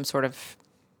of some sort of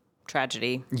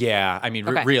tragedy. Yeah, I mean,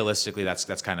 realistically, that's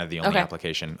kind of the only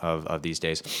application of these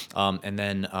days. And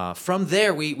then from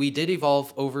there, we did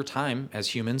evolve over time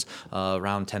as humans,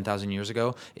 around 10,000 years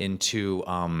ago, into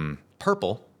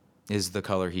purple is the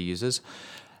color he uses.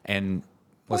 And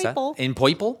what's that? In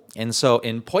purple. And so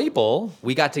in purple,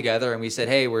 we got together and we said,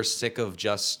 hey, we're sick of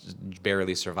just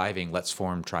barely surviving. Let's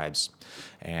form tribes.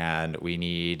 And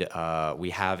we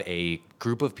have a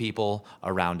group of people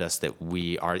around us that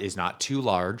is not too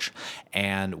large,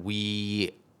 and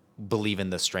we believe in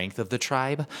the strength of the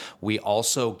tribe. We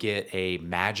also get a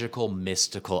magical,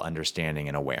 mystical understanding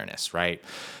and awareness, right?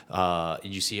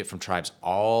 You see it from tribes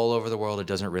all over the world. It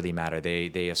doesn't really matter.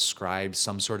 They ascribe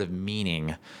some sort of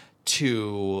meaning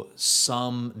to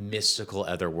some mystical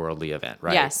otherworldly event,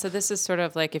 right? Yeah, so this is sort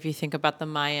of like if you think about the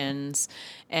Mayans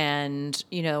and,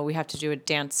 we have to do a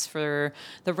dance for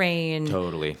the rain.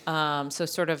 Totally. So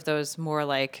sort of those more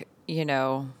like,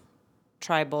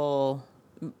 tribal,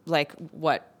 like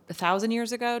what, 1,000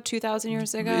 years ago, 2,000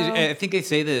 years ago? I think they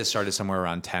say that it started somewhere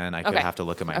around 10. I could have to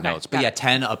look at my notes. But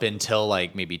 10 up until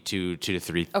like maybe 3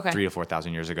 to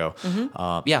 4,000 years ago.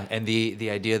 And the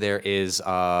idea there is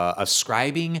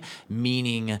ascribing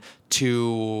meaning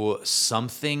to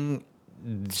something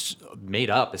made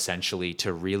up essentially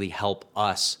to really help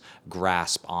us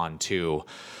grasp onto,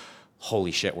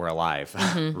 holy shit, we're alive,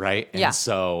 right? And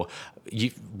so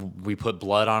we put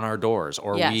blood on our doors,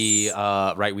 or we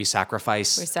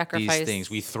sacrifice these things.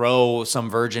 We throw some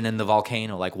virgin in the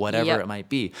volcano, like whatever it might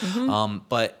be.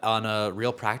 But on a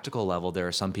real practical level, there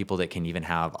are some people that can even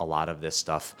have a lot of this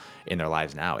stuff in their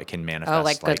lives now. It can manifest. Oh,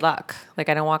 like good luck. Like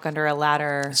I don't walk under a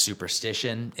ladder.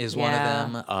 Superstition is one of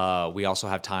them. We also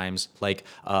have times like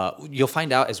you'll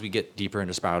find out as we get deeper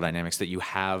into spiral dynamics that you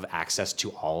have access to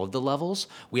all of the levels.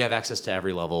 We have access to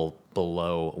every level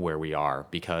below where we are,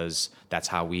 because that's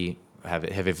how we have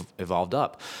evolved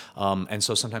up. And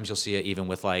so sometimes you'll see it even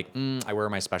with like, I wear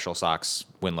my special socks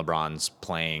when LeBron's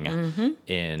playing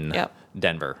in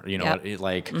Denver. You know,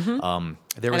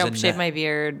 there was I don't shave my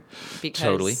beard because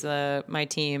Totally. My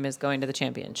team is going to the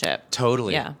championship.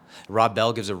 Totally. Yeah. Rob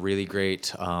Bell gives a really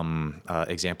great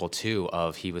example too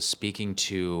of, he was speaking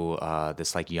to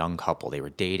this like young couple. They were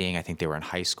dating. I think they were in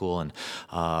high school, and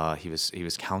he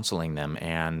was counseling them,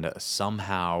 and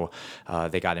somehow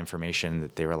they got information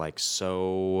that they were like,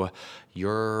 so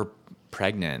you're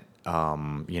pregnant.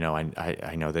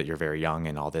 I know that you're very young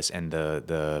and all this. And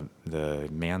the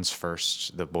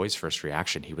boy's first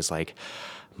reaction, he was like,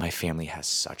 my family has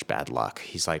such bad luck.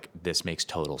 He's like, this makes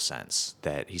total sense.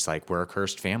 That he's like, we're a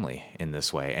cursed family in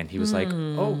this way. And he was like,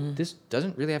 oh, this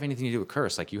doesn't really have anything to do with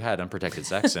curse. Like, you had unprotected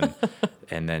sex and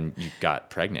and then you got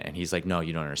pregnant. And he's like, no,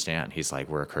 you don't understand. He's like,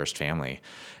 we're a cursed family.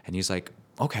 And he's like,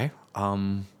 okay,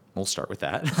 we'll start with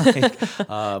that.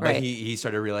 But he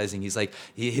started realizing, he's like,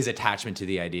 his attachment to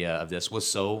the idea of this was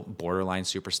so borderline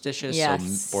superstitious, so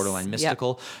borderline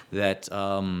mystical, that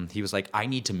he was like, I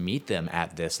need to meet them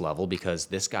at this level, because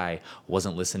this guy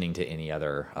wasn't listening to any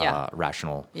other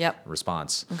rational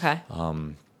response. Okay.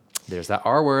 There's that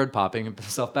R word popping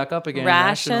itself back up again.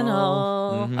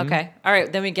 Rational. Okay. All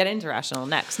right. Then we get into rational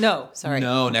next. No,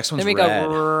 next one's then we red.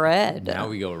 go red. Now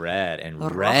we go red.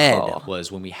 And red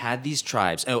was when we had these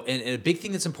tribes. Oh, and a big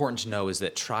thing that's important to know is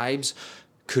that tribes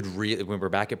could when we're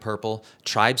back at purple,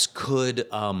 tribes could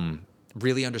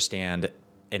really understand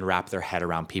and wrap their head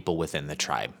around people within the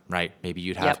tribe, right? Maybe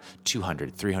you'd have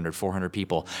 200, 300, 400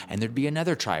 people, and there'd be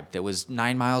another tribe that was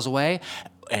 9 miles away,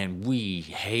 and we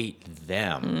hate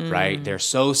them, right? They're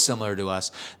so similar to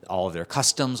us, all of their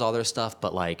customs, all their stuff,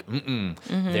 but like,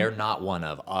 they're not one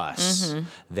of us.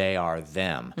 They are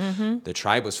them. The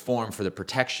tribe was formed for the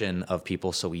protection of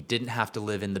people, so we didn't have to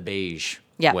live in the beige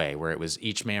way, where it was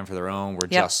each man for their own. We're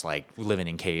just like living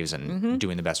in caves and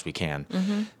doing the best we can.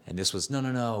 And this was,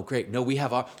 no, great. No,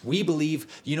 we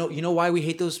believe, you know why we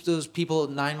hate those people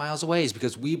 9 miles away is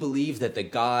because we believe that the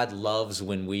God loves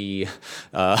when we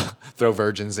throw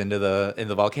virgins into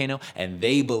the volcano, and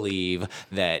they believe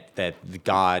that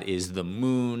God is the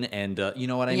moon, and you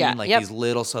know what I mean? Like these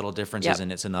little subtle differences,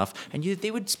 and it's enough. And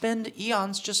they would spend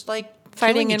eons just like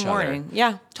fighting and each other. warring.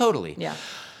 Yeah. Totally. Yeah.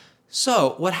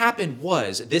 So what happened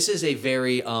was, this is a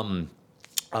very, you'll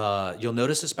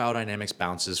notice this power dynamics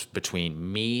bounces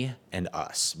between me and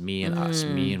us, me and us,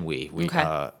 me and we,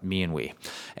 me and we.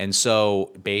 And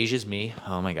so beige is me.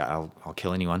 Oh my God, I'll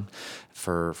kill anyone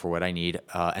for what I need.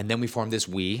 And then we form this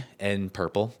we in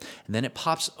purple. And then it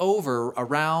pops over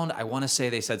around, I want to say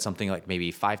they said something like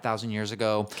maybe 5,000 years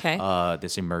ago,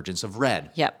 this emergence of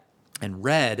red. Yep. And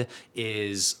red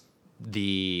is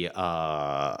the...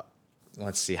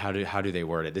 let's see, how do they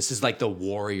word it? This is like the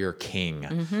warrior king.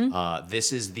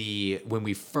 This is when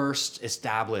we first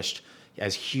established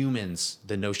as humans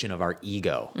the notion of our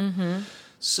ego.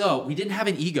 So we didn't have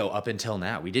an ego up until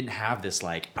now. We didn't have this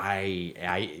like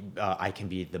I can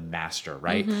be the master,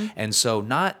 right? And so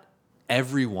not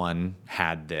everyone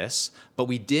had this, but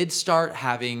we did start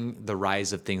having the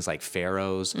rise of things like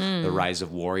pharaohs, the rise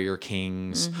of warrior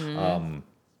kings,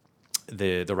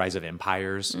 the rise of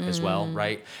empires as well,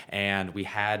 right? And we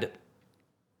had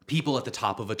people at the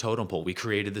top of a totem pole. We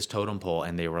created this totem pole,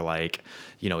 and they were like,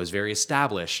 it was very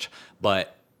established,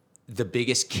 but the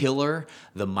biggest killer,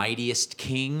 the mightiest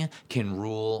king, can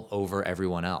rule over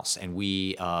everyone else. And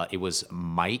it was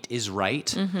might is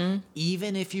right.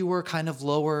 Even if you were kind of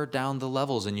lower down the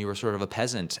levels and you were sort of a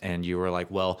peasant, and you were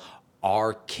like, well,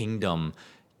 our kingdom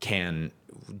can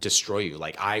destroy you.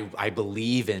 Like, I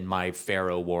believe in my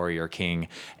pharaoh warrior king,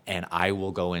 and I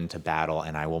will go into battle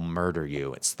and I will murder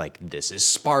you. It's like, this is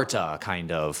Sparta,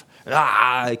 kind of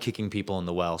kicking people in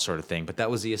the well sort of thing. But that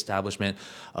was the establishment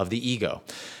of the ego.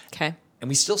 Okay. And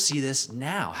we still see this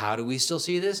now. How do we still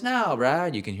see this now,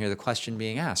 Brad? You can hear the question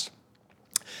being asked.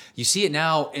 You see it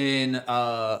now in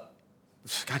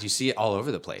you see it all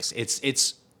over the place.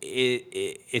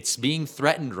 It's being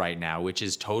threatened right now, which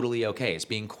is totally okay. It's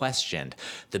being questioned.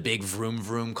 The big vroom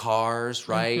vroom cars,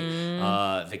 right?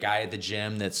 The guy at the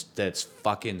gym that's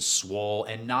fucking swole,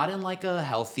 and not in like a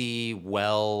healthy,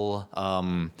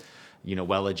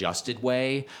 well-adjusted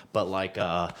way, but like,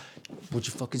 what'd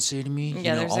you fucking say to me?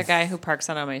 Yeah, there's a guy who parks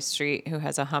out on my street who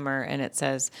has a Hummer, and it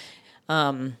says,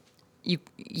 you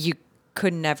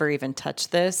could never even touch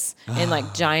this, in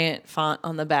like giant font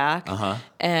on the back,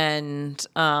 and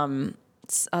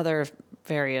other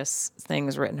various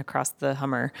things written across the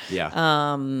Hummer.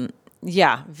 Yeah.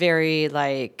 Very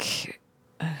like,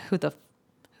 who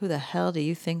who the hell do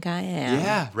you think I am?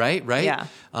 Yeah, right. Yeah.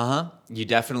 You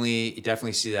definitely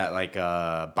see that like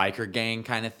biker gang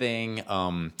kind of thing.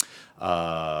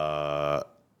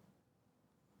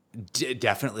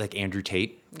 Definitely like Andrew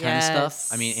Tate kind of stuff.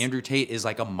 I mean, Andrew Tate is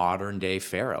like a modern day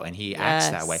pharaoh, and he acts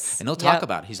that way. And he'll talk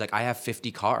about it. He's like, I have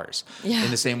 50 cars. Yeah.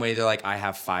 In the same way, they're like, I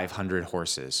have 500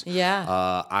 horses. Yeah.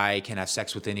 I can have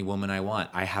sex with any woman I want.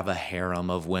 I have a harem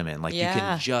of women. Like you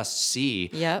can just see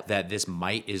that this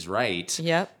might is right.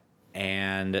 Yep.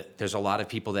 And there's a lot of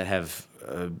people that have,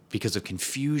 because of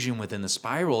confusion within the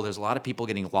spiral, there's a lot of people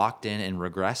getting locked in and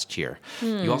regressed here.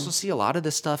 You also see a lot of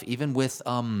this stuff even with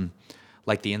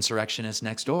like the insurrectionists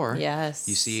next door. Yes.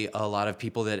 You see a lot of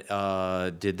people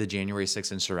that did the January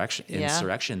 6th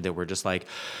insurrection that were just like,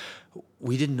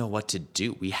 we didn't know what to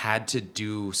do. We had to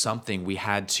do something. We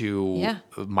had to,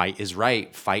 might is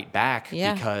right, fight back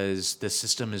because the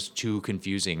system is too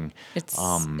confusing. It's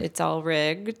all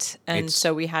rigged. And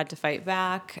so we had to fight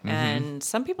back. And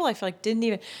some people I feel like didn't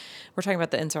even, we're talking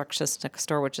about the Insurrectionists Next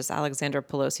Door, which is Alexandra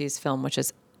Pelosi's film, which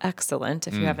is excellent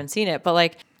if you haven't seen it. But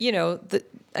like, you know,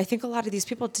 I think a lot of these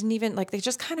people didn't even, like, they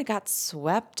just kind of got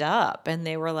swept up and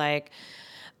they were like,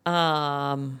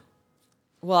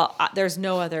 there's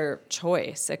no other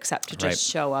choice except to just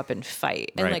show up and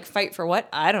fight. And like, fight for what?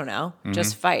 I don't know.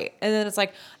 Just fight. And then it's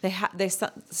like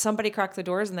somebody cracked the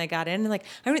doors and they got in and like,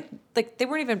 I mean, like they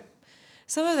weren't even,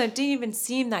 some of them didn't even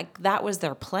seem like that was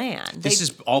their plan. This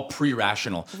is all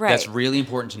pre-rational. Right. That's really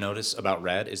important to notice about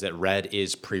Red is that Red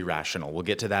is pre-rational. We'll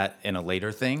get to that in a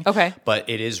later thing. Okay. But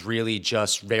it is really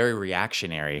just very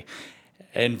reactionary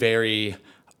and very,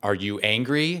 are you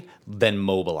angry? Then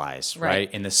mobilize, right?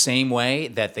 In the same way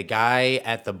that the guy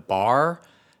at the bar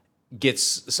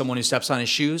gets someone who steps on his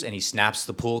shoes and he snaps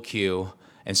the pool cue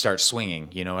and starts swinging.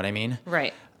 You know what I mean?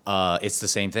 Right. It's the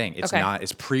same thing. It's not.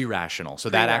 It's pre-rational. So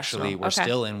that actually, we're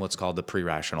still in what's called the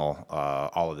pre-rational.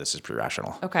 All of this is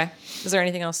pre-rational. Okay. Is there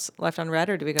anything else left on Red,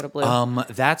 or do we go to Blue?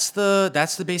 That's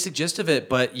the basic gist of it.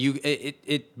 But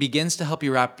it begins to help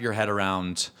you wrap your head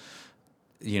around,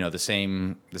 you know, the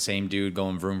same dude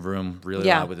going vroom vroom really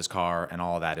loud with his car and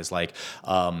all of that is like,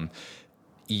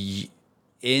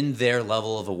 in their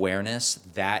level of awareness,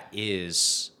 that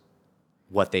is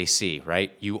what they see,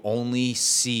 right? You only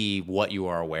see what you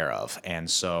are aware of. And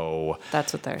so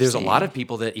that's what there's seeing. A lot of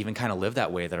people that even kind of live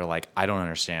that way that are like, I don't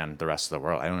understand the rest of the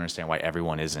world. I don't understand why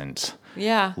everyone isn't.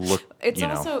 Yeah.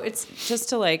 It's just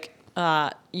to like,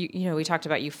 you know, we talked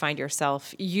about you find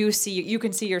yourself, you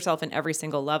can see yourself in every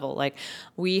single level. Like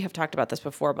we have talked about this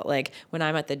before, but like when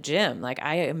I'm at the gym, like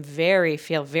I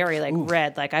feel very like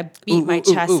red. Like I beat my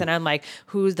chest and I'm like,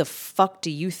 who the fuck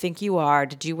do you think you are?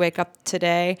 Did you wake up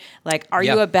today? Like, are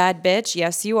you a bad bitch?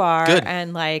 Yes, you are. Good.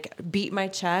 And like beat my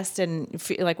chest and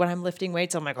feel like when I'm lifting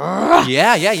weights, I'm like, ugh.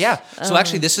 Yeah. So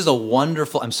actually this is a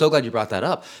wonderful, I'm so glad you brought that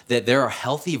up, that there are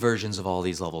healthy versions of all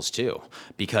these levels too,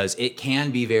 because it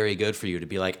can be very good for you to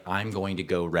be like, I'm going to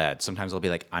go red. Sometimes I'll be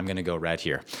like, I'm going to go red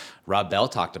here. Rob Bell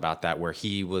talked about that where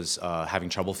he was having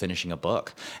trouble finishing a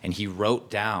book. And he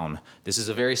wrote down, this is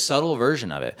a very subtle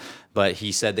version of it, but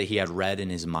he said that he had red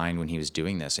in his mind when he was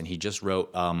doing this. And he just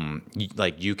wrote,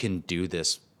 like, you can do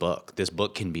this book. This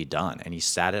book can be done. And he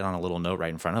sat it on a little note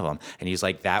right in front of him. And he's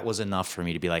like, that was enough for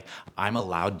me to be like, I'm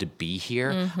allowed to be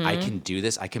here. Mm-hmm. I can do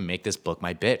this. I can make this book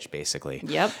my bitch, basically.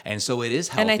 Yep. And so it is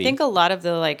healthy. And I think a lot of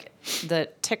the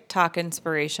TikTok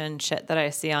inspiration shit that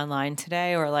I see online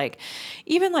today, or like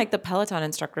even like the Peloton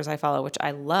instructors I follow, which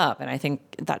I love, and I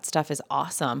think that stuff is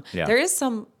awesome. Yeah. There is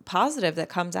some positive that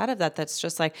comes out of that that's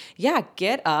just like, yeah,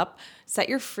 get up, set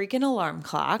your freaking alarm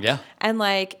clock, and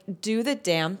like do the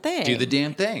damn thing. Do the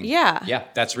damn thing. Yeah. Yeah,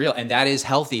 that's real. And that is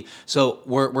healthy. So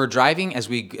we're driving as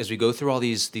we go through all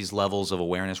these levels of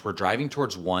awareness, we're driving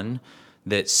towards one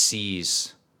that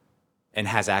sees and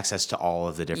has access to all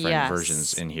of the different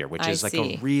versions in here, which is like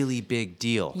a really big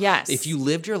deal. Yes. If you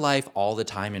lived your life all the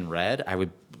time in red,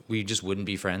 we just wouldn't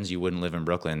be friends. You wouldn't live in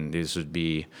Brooklyn. This would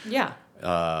be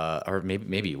or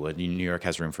maybe you would. New York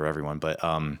has room for everyone, but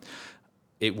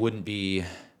it wouldn't be.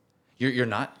 You're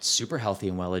not super healthy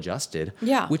and well adjusted.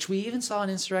 Yeah. Which we even saw in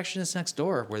Insurrectionists Next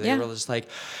Door, where they were just like,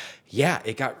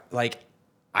 it got like,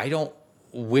 I don't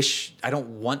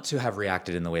want to have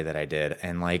reacted in the way that I did,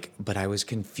 and like, but I was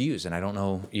confused and I don't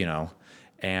know,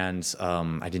 and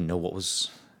I didn't know what was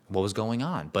going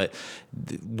on. But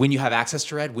when you have access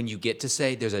to red, when you get to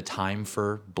say there's a time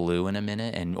for blue in a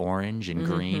minute and orange and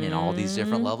green and all these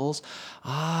different levels,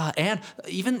 and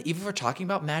even if we're talking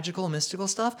about magical and mystical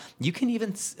stuff, you can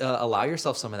even allow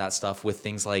yourself some of that stuff with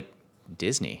things like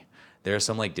Disney. There are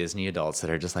some like Disney adults that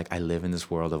are just like, I live in this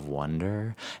world of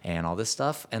wonder and all this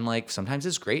stuff. And like, sometimes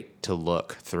it's great to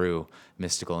look through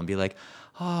mystical and be like,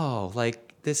 oh,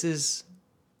 like this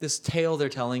tale they're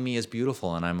telling me is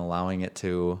beautiful, and I'm allowing it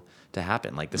to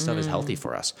happen. Like this stuff is healthy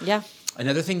for us. Yeah.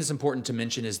 Another thing that's important to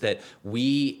mention is that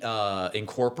we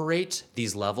incorporate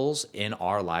these levels in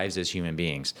our lives as human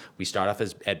beings. We start off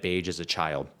at beige as a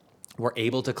child. We're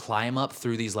able to climb up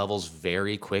through these levels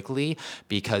very quickly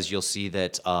because you'll see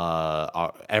that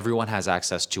everyone has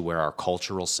access to where our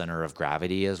cultural center of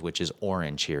gravity is, which is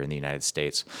orange here in the United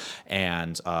States.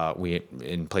 And we,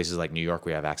 in places like New York,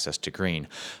 we have access to green.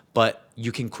 But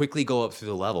you can quickly go up through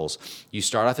the levels. You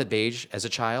start off at beige as a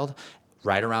child.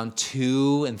 Right around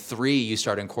 2 and 3, you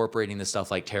start incorporating the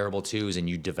stuff like terrible twos, and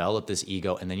you develop this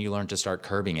ego, and then you learn to start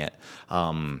curbing it.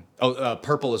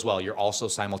 Purple as well. You're also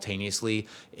simultaneously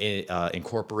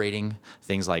incorporating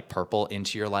things like purple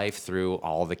into your life through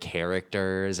all the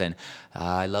characters, and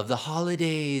I love the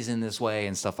holidays in this way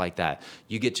and stuff like that.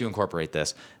 You get to incorporate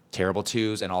this. Terrible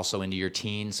twos, and also into your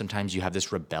teens. Sometimes you have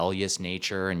this rebellious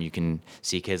nature, and you can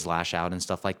see kids lash out and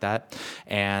stuff like that.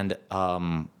 And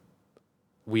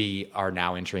we are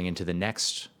now entering into the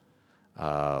next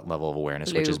level of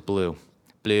awareness, which is blue.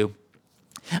 Blue.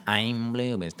 I'm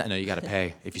blue. No, you got to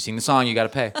pay. If you sing the song, you got to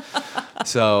pay.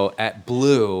 So at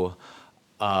blue,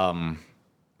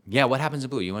 what happens at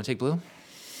blue? You want to take blue?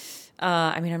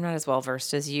 I'm not as well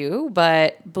versed as you,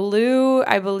 but blue,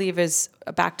 I believe, is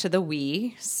back to the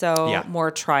we, so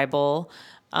more tribal.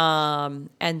 And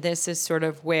this is sort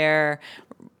of where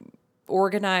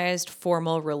organized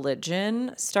formal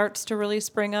religion starts to really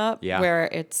spring up, where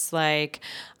it's like,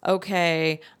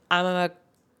 okay, I'm a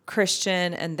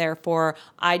Christian and therefore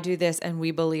I do this and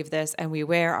we believe this and we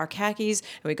wear our khakis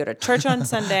and we go to church on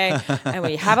Sunday and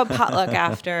we have a potluck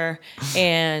after,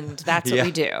 and that's what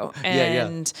we do.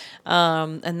 And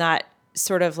and that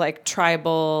sort of like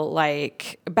tribal,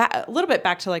 like a little bit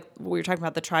back to like what we were talking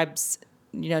about, the tribes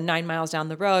 9 miles down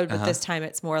the road, but this time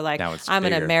it's more like I'm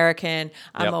bigger. An American,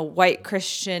 I'm a white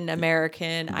Christian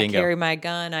American, Bingo. I carry my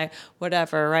gun,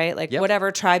 whatever, right? Like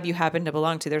whatever tribe you happen to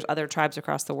belong to. There's other tribes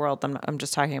across the world. I'm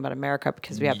just talking about America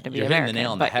because we happen to be American. You're hitting the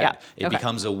nail on the head. It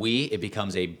becomes a we, it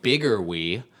becomes a bigger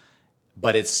we,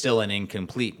 but it's still an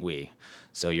incomplete we.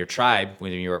 So your tribe,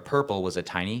 when you were at purple, was a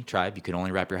tiny tribe. You could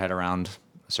only wrap your head around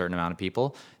a certain amount of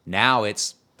people. Now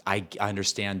it's, I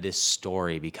understand this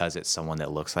story because it's someone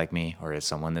that looks like me, or it's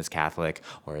someone that's Catholic,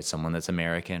 or it's someone that's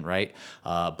American, right?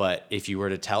 But if you were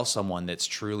to tell someone that's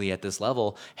truly at this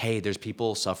level, hey, there's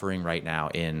people suffering right now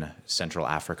in Central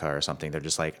Africa or something, they're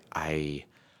just like, I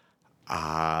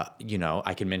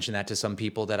can mention that to some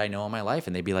people that I know in my life,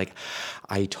 and they'd be like,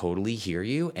 I totally hear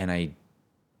you, and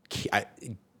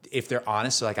if they're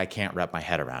honest, like I can't wrap my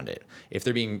head around it. If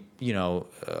they're being,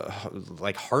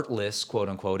 like heartless, quote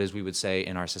unquote, as we would say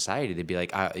in our society, they'd be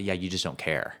like, you just don't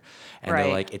care. And they're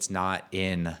like, it's not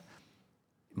in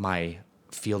my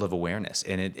field of awareness.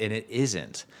 And it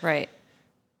isn't. Right.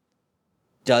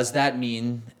 Does that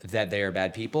mean that they are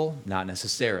bad people? Not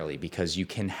necessarily, because you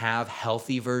can have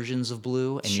healthy versions of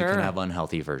blue and you can have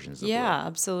unhealthy versions of blue. Yeah,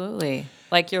 absolutely.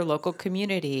 Like your local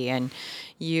community, and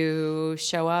you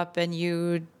show up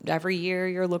and every year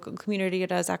your local community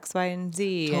does X, Y, and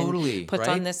Z. Totally. And puts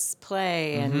on this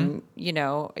play. And,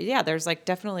 there's like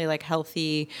definitely like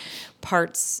healthy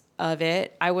parts of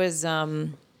it. I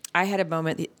had a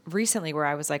moment recently where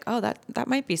I was like, oh, that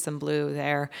might be some blue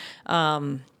there.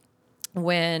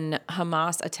 When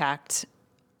Hamas attacked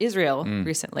Israel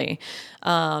recently.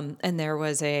 And there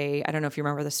was I don't know if you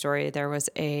remember the story, there was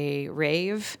a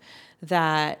rave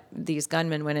that these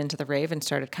gunmen went into the rave and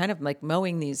started kind of like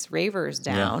mowing these ravers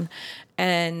down. Yeah.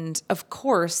 And of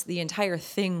course, the entire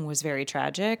thing was very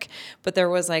tragic, but there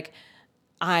was like,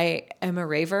 I am a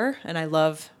raver and I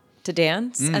love to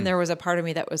dance. And there was a part of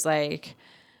me that was like,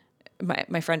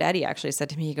 my friend Eddie actually said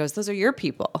to me, he goes, those are your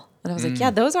people. And I was like, yeah,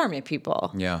 those are my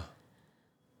people. Yeah.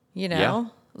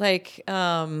 Like,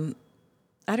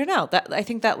 I don't know, that I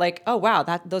think that like, oh wow,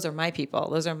 those are my people.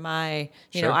 Those are my,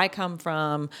 I come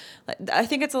from, I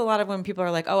think it's a lot of when people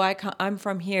are like, oh, I'm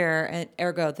from here and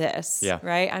ergo this,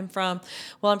 right? I'm from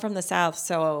the South.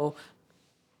 So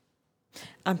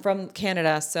I'm from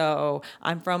Canada. So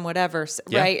I'm from whatever,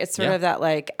 right? It's sort of that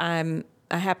like, I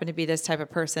happen to be this type of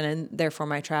person and therefore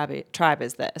my tribe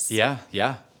is this. Yeah.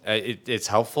 Yeah. It's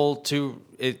helpful to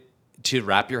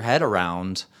wrap your head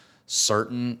around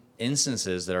certain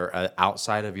instances that are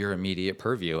outside of your immediate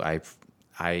purview.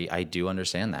 I do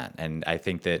understand that. And I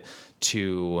think that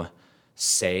to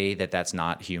say that that's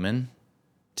not human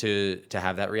to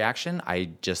have that reaction, I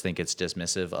just think it's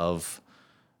dismissive of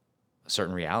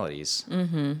certain realities.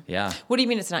 Mm-hmm. Yeah. What do you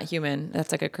mean it's not human?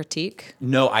 That's like a critique?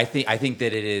 No, I think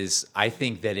that it is. I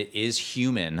think that it is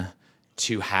human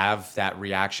to have that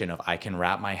reaction of I can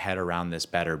wrap my head around this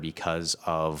better because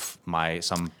of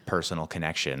some personal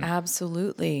connection.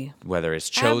 Absolutely. Whether it's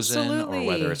chosen or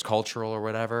whether it's cultural or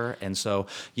whatever. And so,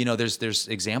 there's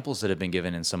examples that have been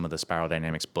given in some of the spiral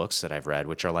dynamics books that I've read,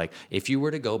 which are like, if you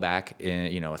were to go back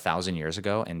in, 1,000 years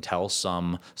ago and tell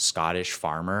some Scottish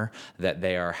farmer that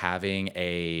they are having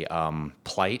a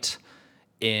plight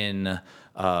in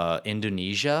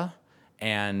Indonesia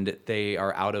and they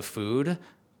are out of food,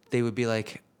 they would be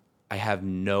like, I have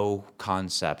no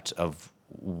concept of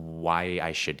why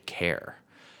I should care.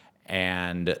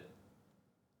 And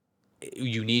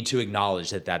you need to acknowledge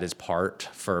that is part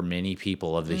for many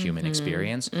people of the human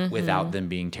experience without them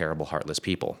being terrible, heartless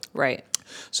people. Right.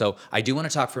 So I do want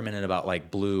to talk for a minute about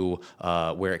like blue,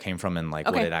 where it came from and like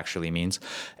what it actually means.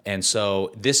 And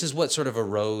so this is what sort of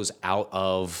arose out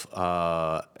of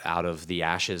the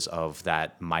ashes of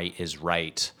that might is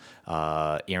right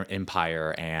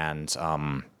empire and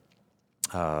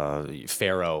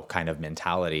pharaoh kind of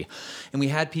mentality, and we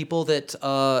had people that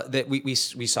we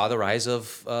saw the rise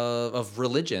of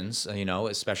religions,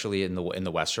 especially in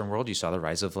the Western world. You saw the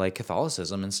rise of like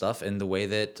Catholicism and stuff, and the way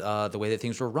that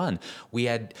things were run. We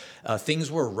had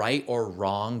things were right or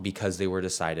wrong because they were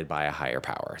decided by a higher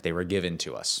power. They were given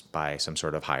to us by some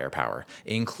sort of higher power,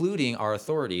 including our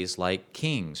authorities like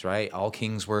kings. Right, all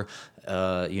kings were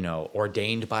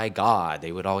ordained by God.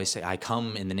 They would always say, I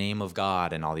come in the name of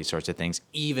God, and all these sorts of things,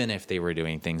 even if they were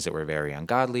doing things that were very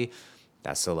ungodly.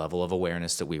 That's the level of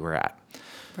awareness that we were at.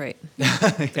 Right.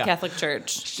 The Catholic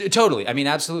Church. Totally. I mean,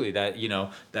 absolutely. That,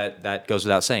 that goes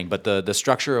without saying. But the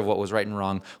structure of what was right and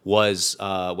wrong was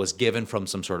given from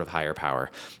some sort of higher power.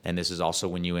 And this is also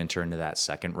when you enter into that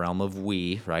second realm of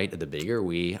we, right? The bigger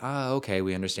we. Okay,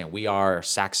 we understand. We are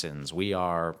Saxons. We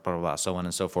are blah, blah, blah, so on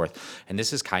and so forth. And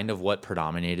this is kind of what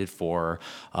predominated for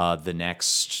the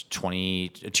next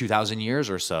 2,000 years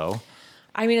or so.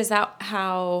 I mean, is that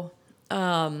how,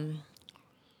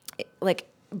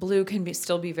 blue can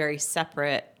still be very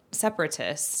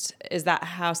separatist? Is that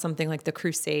how something like the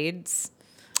Crusades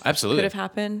absolutely could have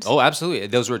happened? Oh, absolutely.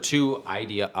 Those were two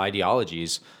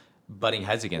ideologies butting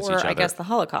heads against each other. I guess the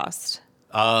Holocaust.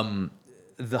 The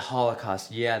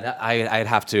Holocaust, yeah. I would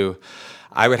have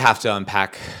to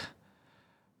unpack.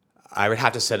 I would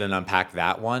have to sit and unpack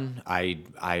that one.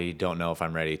 I don't know if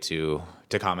I'm ready to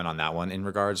comment on that one in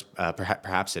regards.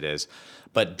 Perhaps it is,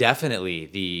 but definitely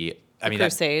the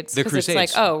Crusades. The Crusades.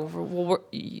 It's like,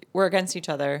 we're against each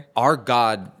other. Our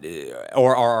God,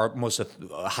 or our most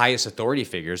highest authority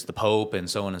figures, the Pope and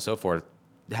so on and so forth,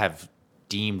 have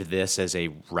deemed this as a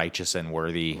righteous and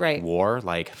worthy war.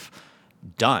 Like,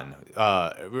 done.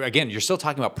 Again, you're still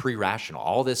talking about pre-rational.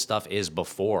 All this stuff is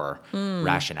before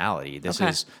rationality. This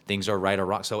is things are right or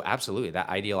wrong. So absolutely, that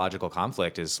ideological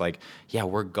conflict is like, yeah,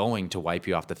 we're going to wipe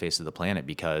you off the face of the planet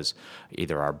because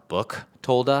either our book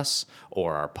told us,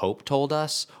 or our Pope told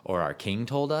us, or our king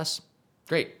told us.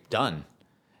 Great, done.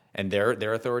 And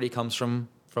their authority comes from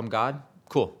God.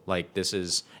 Cool. Like, this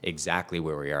is exactly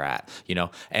where we are at,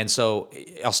 And so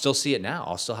I'll still see it now.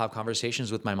 I'll still have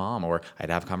conversations with my mom, or I'd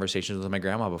have conversations with my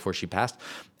grandma before she passed,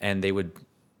 and they would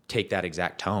take that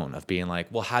exact tone of being like,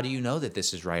 well, how do you know that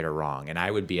this is right or wrong? And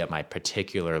I would be at my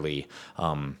particularly,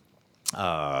 what's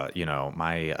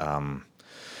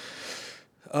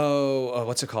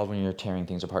it called when you're tearing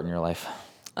things apart in your life?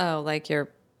 Oh, like your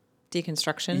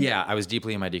deconstruction? Yeah, I was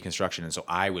deeply in my deconstruction, and so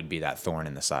I would be that thorn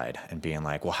in the side and being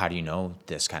like, well, how do you know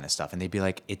this kind of stuff? And they'd be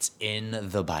like, it's in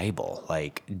the Bible.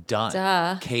 Like, done.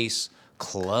 Duh. Case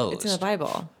closed. It's in the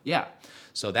Bible. Yeah.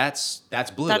 So that's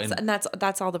blue.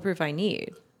 That's all the proof I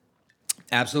need.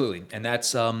 Absolutely. And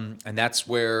that's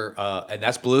where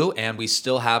that's blue, and we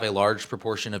still have a large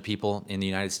proportion of people in the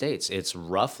United States. It's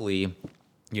roughly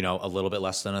a little bit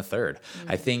less than a third.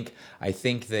 Mm-hmm. I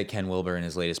think that Ken Wilber in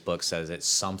his latest book says it's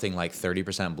something like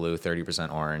 30% blue,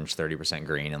 30% orange, 30%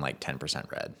 green, and like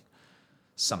 10% red.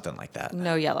 Something like that.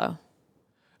 No yellow.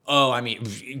 Oh, I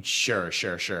mean, sure.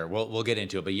 We'll get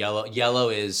into it, but yellow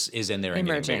is in there and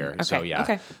getting bigger. Okay. So yeah.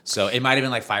 Okay. So it might have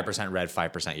been like 5% red,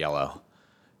 5% yellow,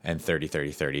 and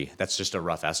 30. That's just a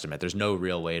rough estimate. There's no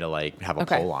real way to like have a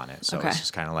poll on it. So it's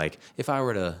just kind of like, if I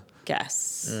were to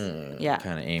guess. Kind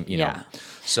of aim, know.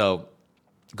 So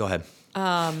go ahead.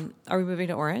 Are we moving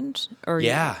to orange? Or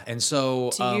yeah. And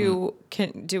so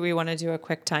do we want to do a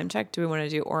quick time check? Do we want to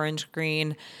do orange,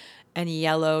 green, and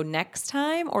yellow next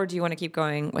time? Or do you want to keep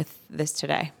going with this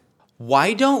today?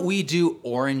 Why don't we do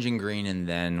orange and green, and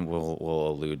then we'll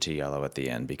allude to yellow at the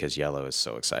end, because yellow is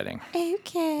so exciting.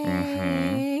 Okay.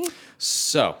 Mm-hmm.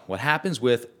 So what happens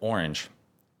with orange?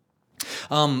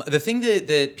 The thing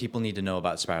that people need to know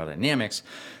about spiral dynamics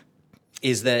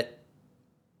is that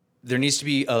there needs to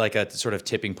be like a sort of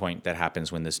tipping point that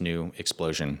happens when this new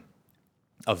explosion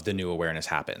of the new awareness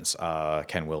happens.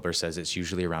 Ken Wilber says it's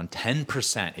usually around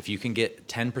 10%. If you can get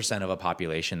 10% of a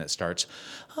population that starts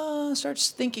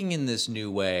thinking in this new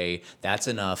way, that's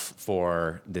enough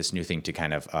for this new thing to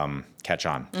kind of catch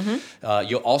on.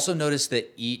 You'll also notice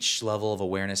that each level of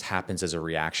awareness happens as a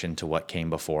reaction to what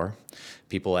came before.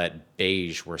 People at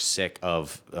beige were sick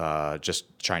of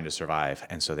just trying to survive,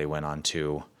 and so they went on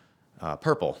to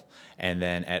purple. And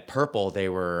then at purple, they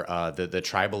were the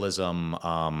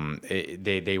tribalism.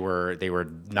 They were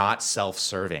not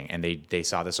self-serving, and they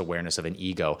saw this awareness of an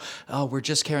ego. Oh, we're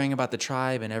just caring about the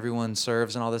tribe, and everyone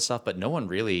serves and all this stuff, but no one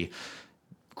really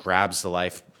grabs the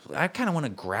life. I kind of want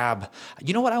to grab,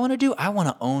 you know what I want to do? I want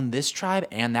to own this tribe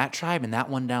and that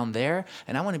one down there.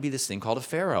 And I want to be this thing called a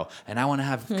pharaoh. And I want to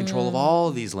have control of all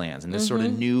of these lands. And this sort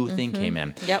of new thing came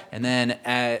in. Yep. And then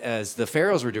as the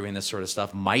pharaohs were doing this sort of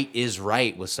stuff, might is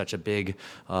right was such a big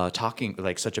such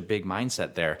a big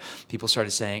mindset there. People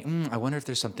started saying, I wonder if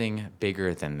there's something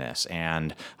bigger than this.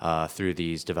 And through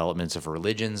these developments of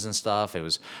religions and stuff, it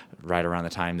was right around the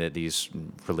time that these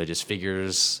religious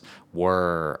figures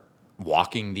were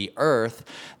walking the earth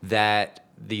that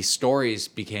these stories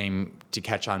became to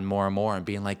catch on more and more and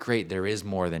being like, great, there is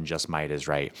more than just might is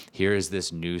right. Here is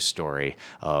this new story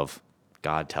of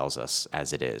God tells us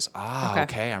as it is.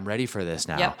 Okay, I'm ready for this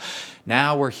now. Yep.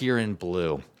 Now we're here in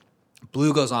blue.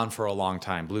 Blue goes on for a long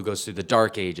time. Blue goes through the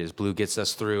dark ages. Blue gets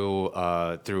us through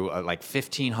like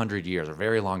 1,500 years, a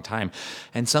very long time.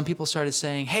 And some people started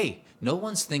saying, hey, no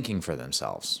one's thinking for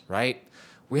themselves, right?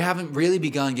 We haven't really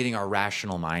begun getting our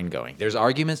rational mind going. There's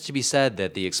arguments to be said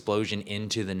that the explosion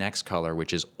into the next color,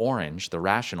 which is orange, the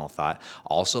rational thought,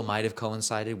 also might have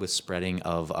coincided with spreading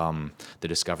of the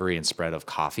discovery and spread of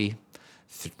coffee,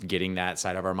 getting that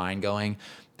side of our mind going.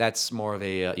 That's more of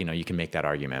a, you can make that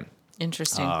argument.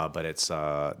 Interesting. But it's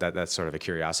that's sort of a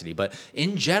curiosity. But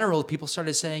in general, people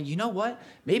started saying, you know what?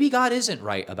 Maybe God isn't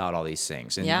right about all these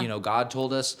things. And, God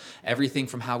told us everything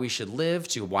from how we should live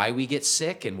to why we get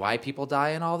sick and why people die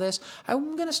and all this.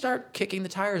 I'm going to start kicking the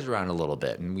tires around a little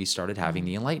bit. And we started having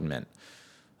the Enlightenment.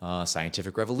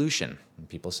 Scientific revolution. And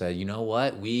people said, you know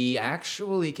what? We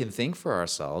actually can think for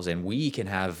ourselves, and we can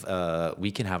have a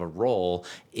role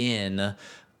in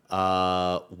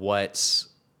what's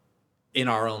in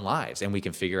our own lives, and we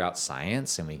can figure out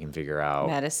science, and we can figure out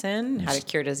medicine, how to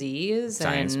cure disease,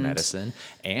 science, medicine,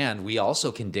 and we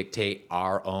also can dictate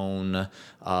our own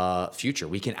future.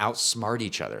 We can outsmart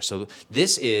each other. So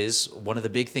this is one of the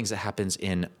big things that happens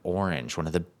in Orange. One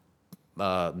of the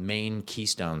main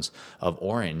keystones of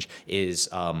Orange is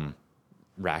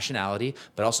rationality,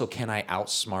 but also can I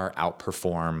outsmart,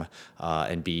 outperform,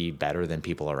 and be better than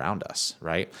people around us,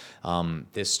 right?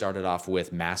 This started off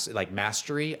with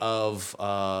mastery of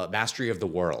the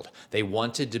world. They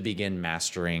wanted to begin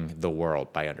mastering the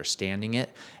world by understanding it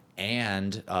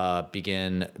and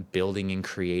begin building and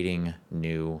creating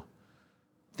new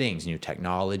things, new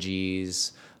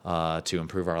technologies to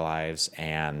improve our lives.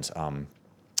 And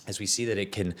as we see that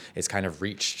it's kind of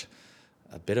reached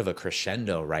a bit of a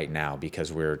crescendo right now,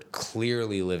 because we're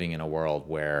clearly living in a world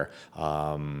where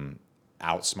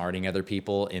outsmarting other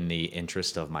people in the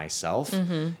interest of myself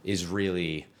is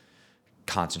really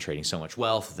concentrating so much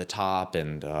wealth at the top,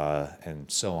 and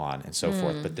so on and so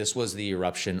forth. But this was the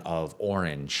eruption of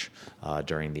orange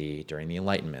during the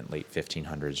Enlightenment, late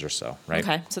 1500s or so, right?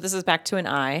 Okay, so this is back to an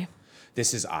I.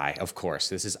 This is I, of course.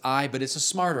 This is I, but it's a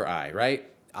smarter I, right?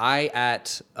 I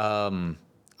at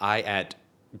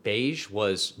beige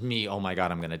was me, oh my God,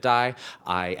 I'm going to die.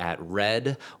 I at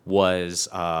red was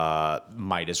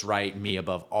might is right, me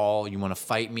above all. You want to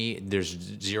fight me? There's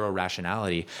zero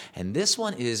rationality. And this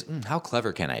one is, how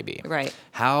clever can I be? Right.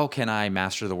 How can I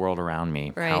master the world around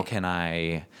me? Right. How can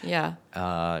I... Yeah.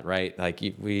 Right? Like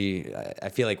I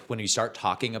feel like when you start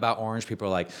talking about orange, people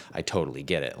are like, I totally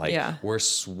get it. Like we're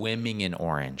swimming in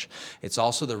orange. It's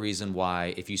also the reason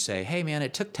why if you say, hey man,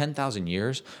 it took 10,000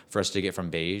 years for us to get from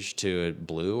beige to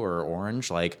blue or orange,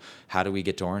 like how do we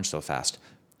get to orange so fast?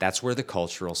 That's where the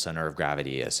cultural center of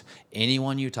gravity is.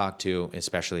 Anyone you talk to,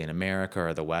 especially in America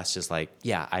or the West, is like,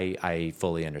 yeah, I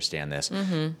fully understand this.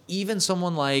 Even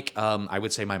someone like, I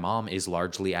would say my mom is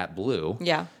largely at blue.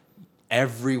 Yeah.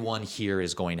 Everyone here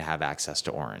is going to have access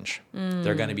to orange.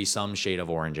 There's going to be some shade of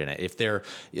orange in it. If they're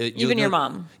even your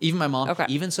mom, even my mom, okay.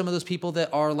 Even some of those people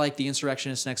that are like the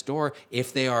insurrectionists next door,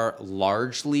 if they are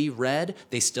largely red,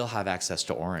 they still have access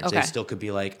to orange. Okay. They still could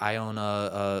be like, I own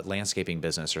a landscaping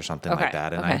business or something like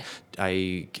that, and I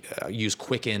use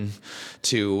Quicken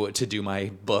to do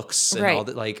my books and all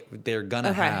that. Like they're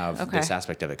gonna have this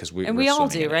aspect of it because we all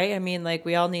do, right? I mean, like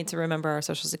we all need to remember our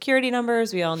social security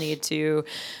numbers. We all need to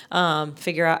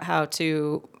figure out how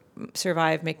to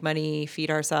survive, make money,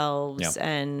 feed ourselves,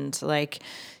 and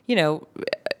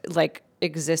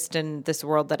exist in this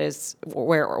world that is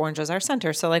where oranges are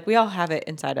center. So like we all have it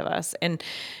inside of us, and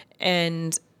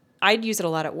I'd use it a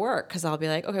lot at work because I'll be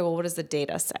like, okay, well, what does the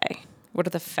data say? What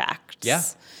are the facts? Yeah.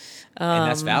 And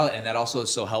that's valid. And that also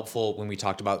is so helpful when we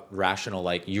talked about rational,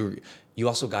 like you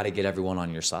also got to get everyone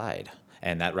on your side.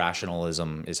 And that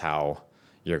rationalism is how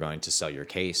you're going to sell your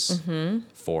case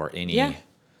for any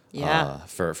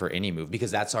for any move,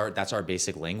 because that's our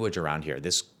basic language around here.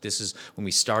 This is when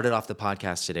we started off the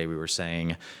podcast today, we were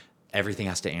saying everything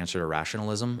has to answer to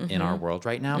rationalism in our world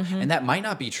right now. And that might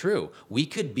not be true. We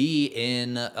could be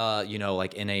in,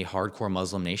 like in a hardcore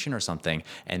Muslim nation or something,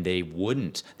 and they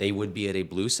would be at a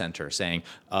blue center saying,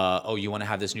 oh, you want to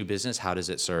have this new business? How does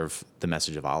it serve the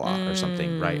message of Allah or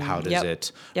something, right? How does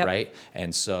it, right?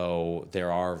 And so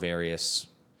there are various,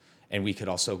 and we could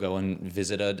also go and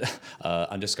visit a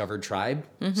undiscovered tribe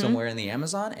somewhere in the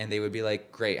Amazon, and they would be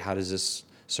like, great, how does this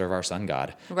serve our sun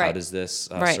god? Right. How does this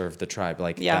serve the tribe?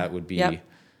 Like that would be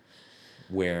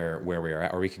where we are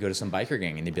at. Or we could go to some biker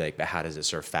gang and they'd be like, but how does it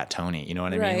serve Fat Tony? You know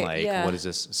what I mean? Like, what is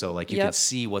this? So like you can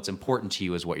see what's important to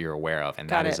you is what you're aware of. And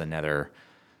that is another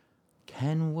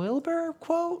Ken Wilber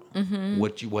quote.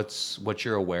 What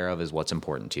you're aware of is what's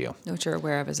important to you. What you're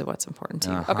aware of is what's important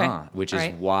to you. Okay. Which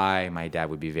is why my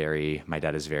dad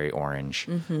is very orange.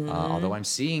 Although I'm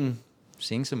seeing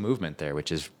some movement there,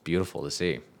 which is beautiful to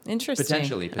see. Interesting.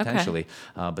 Potentially. Okay.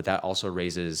 But that also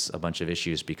raises a bunch of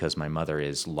issues because my mother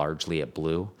is largely at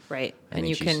blue. Right. And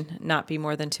you can not be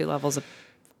more than 2 levels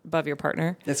above your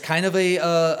partner. That's kind of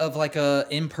a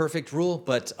imperfect rule,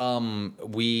 but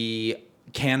we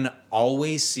can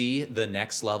always see the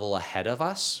next level ahead of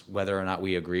us, whether or not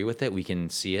we agree with it. We can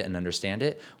see it and understand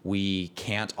it. We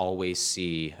can't always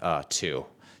see 2.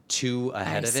 2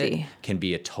 ahead of it can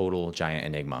be a total giant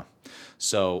enigma.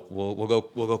 So we'll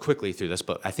go quickly through this,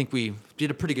 but I think we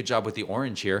did a pretty good job with the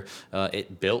orange here.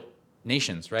 It built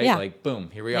nations, right? Yeah. Like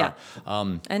boom, here we are.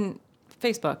 And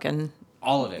Facebook and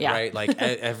all of it, right? Like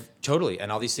totally,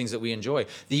 and all these things that we enjoy.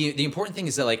 The important thing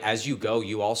is that like as you go,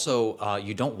 you also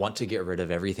you don't want to get rid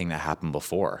of everything that happened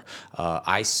before.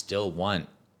 I still want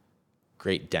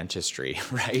great dentistry,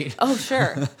 right? Oh,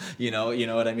 sure. you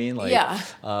know what I mean? Like,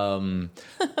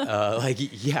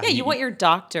 you want your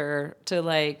doctor to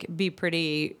like be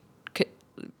pretty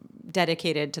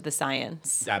dedicated to the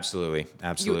science. Absolutely.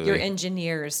 Your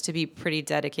engineers to be pretty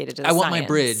dedicated to the science. I want my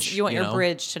bridge. You want your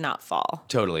bridge to not fall.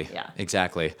 Totally. Yeah.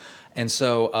 Exactly. And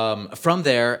so from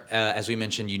there, as we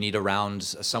mentioned, you need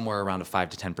somewhere around a 5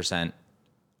 to 10%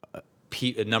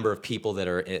 number of people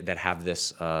that have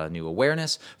this new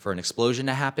awareness for an explosion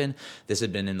to happen. This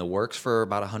had been in the works for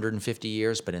about 150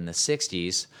 years, but in the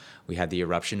 60s, we had the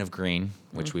eruption of green,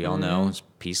 which we all know is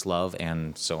peace, love,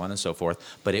 and so on and so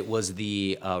forth. But it was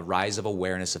the rise of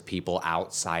awareness of people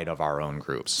outside of our own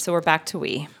groups. So we're back to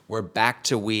we. We're back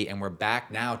to we, and we're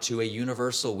back now to a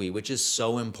universal we, which is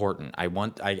so important. I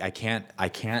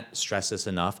can't stress this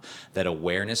enough, that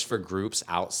awareness for groups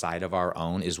outside of our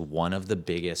own is one of the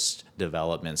biggest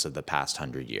developments of the past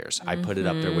 100 years. I put it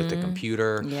up there with the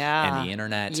computer and the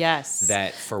internet. Yes.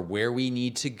 That for where we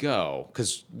need to go,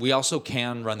 because we also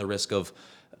can run the risk of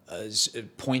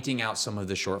pointing out some of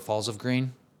the shortfalls of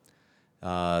green.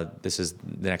 This is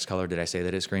the next color. Did I say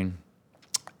that it's green?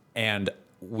 And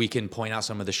we can point out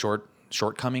some of the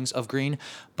shortcomings of green,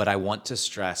 but I want to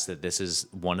stress that this is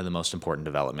one of the most important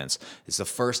developments. It's the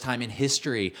first time in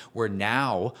history where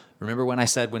now, remember when I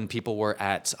said when people were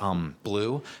at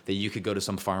blue, that you could go to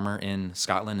some farmer in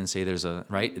Scotland and say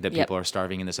that people are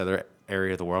starving in this other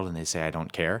area of the world, and they say, I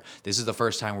don't care. This is the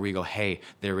first time where we go, hey,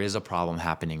 there is a problem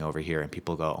happening over here, and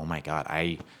people go, oh my God,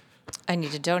 I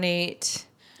need to donate.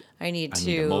 I need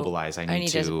to mobilize. I need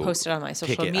to post it on my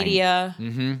social media.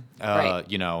 Right.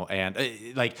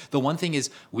 And like the one thing is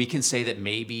we can say that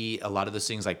maybe a lot of those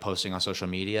things like posting on social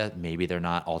media, maybe they're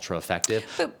not ultra effective,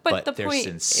 but the they're point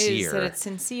sincere. Is that it's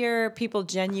sincere. People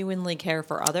genuinely care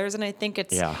for others. And I think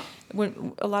it's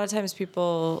when a lot of times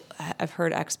I've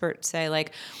heard experts say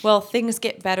like, well, things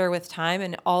get better with time,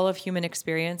 and all of human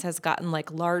experience has gotten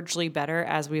like largely better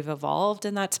as we've evolved.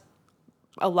 And that's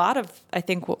a lot of, I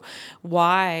think,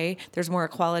 why there's more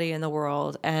equality in the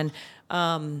world, and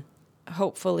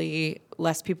hopefully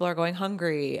less people are going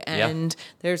hungry, and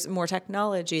there's more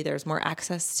technology, there's more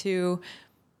access to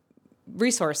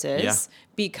resources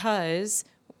because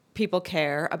people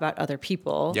care about other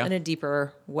people in a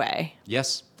deeper way.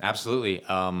 Yes, absolutely.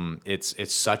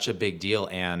 It's such a big deal,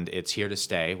 and it's here to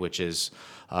stay, which is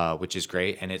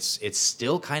great. And it's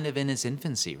still kind of in its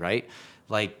infancy, right?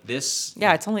 Like this.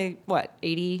 Yeah, it's only what,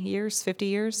 80 years, 50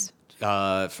 years?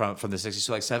 From the 60s,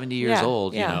 so like 70 years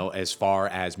old, yeah. you know, as far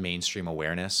as mainstream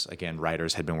awareness. Again,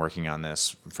 writers had been working on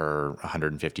this for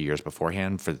 150 years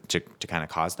beforehand to kind of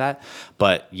cause that.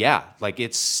 But yeah, like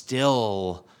it's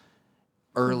still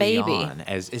early on,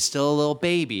 as it's still a little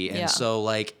baby. And so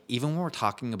like even when we're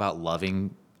talking about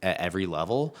loving at every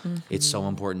level, it's so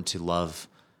important to love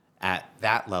at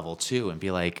that level too, and be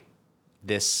like,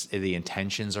 the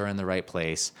intentions are in the right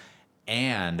place,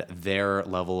 and their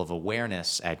level of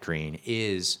awareness at Green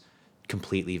is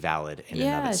completely valid in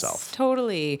and of itself. Yes,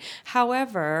 totally.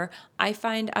 However, I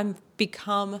find I've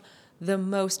become the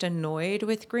most annoyed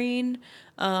with Green.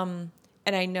 And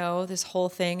I know this whole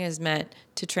thing is meant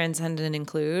to transcend and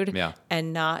include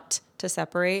and not to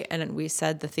separate. And we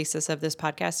said the thesis of this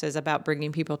podcast is about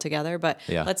bringing people together. But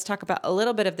let's talk about a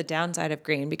little bit of the downside of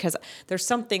Green, because there's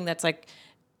something that's like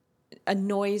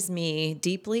annoys me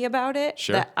deeply about it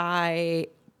that I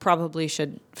probably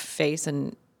should face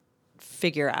and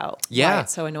figure out why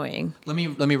it's so annoying. Let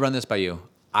me run this by you.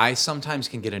 I sometimes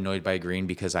can get annoyed by Green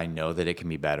because I know that it can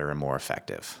be better and more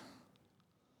effective.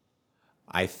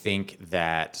 I think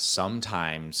that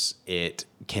sometimes it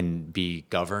can be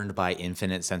governed by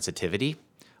infinite sensitivity,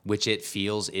 which it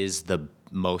feels is the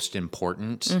most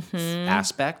important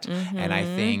aspect. And I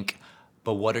think,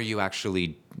 but what are you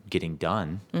actually getting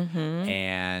done?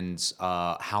 And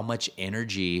how much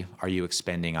energy are you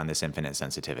expending on this infinite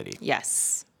sensitivity?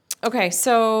 Yes. Okay,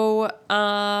 so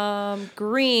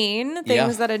Green,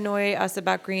 things that annoy us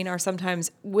about Green are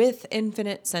sometimes with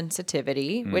infinite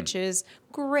sensitivity, which is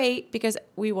great because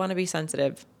we want to be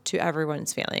sensitive to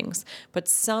everyone's feelings. But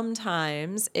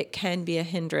sometimes it can be a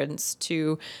hindrance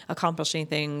to accomplishing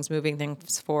things, moving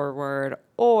things forward,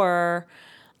 or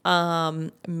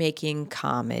making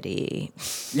comedy.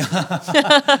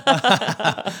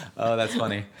 Oh, that's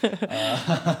funny.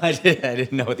 I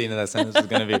didn't know what the end of that sentence was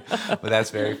going to be, but that's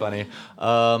very funny.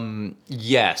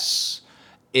 Yes,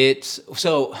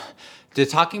 so the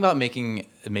talking about making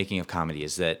of comedy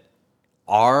is that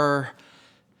our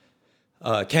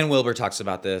Ken Wilber talks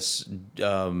about this,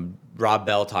 Rob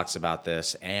Bell talks about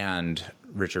this, and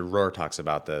Richard Rohr talks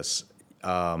about this.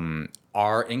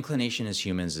 Our inclination as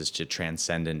humans is to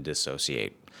transcend and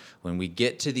dissociate. When we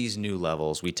get to these new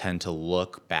levels, we tend to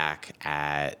look back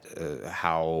at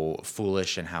how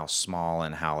foolish and how small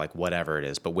and how like whatever it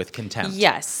is, but with contempt.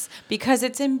 Yes, because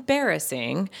it's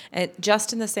embarrassing. And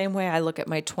just in the same way I look at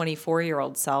my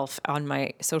 24-year-old self on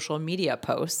my social media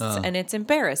posts, and it's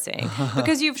embarrassing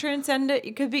because you've transcended.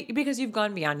 It could be because you've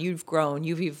gone beyond. You've grown.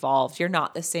 You've evolved. You're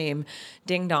not the same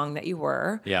ding dong that you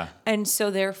were. Yeah. And so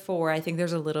therefore, I think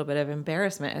there's a little bit of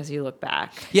embarrassment as you look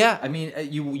back. Yeah, I mean,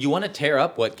 you want to tear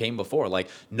up what came before. Like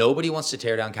nobody wants to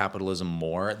tear down capitalism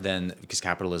more than, because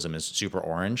capitalism is super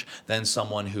orange, than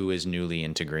someone who is newly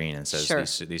into green and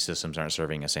says these systems aren't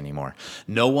serving us anymore.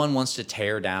 No one wants to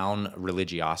tear down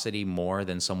religiosity more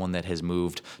than someone that has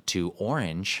moved to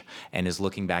orange and is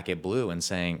looking back at blue and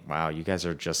saying, wow, you guys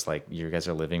are just like, you guys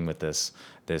are living with this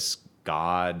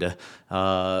God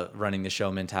running the show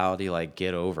mentality. Like,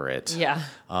 get over it. Yeah.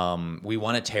 We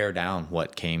want to tear down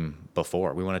what came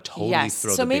before. We want to totally throw the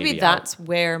baby out. So maybe that's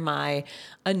where my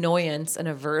annoyance and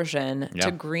aversion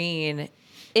to green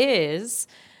is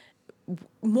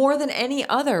more than any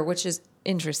other, which is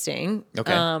interesting.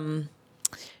 Okay.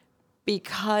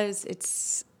 Because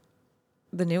it's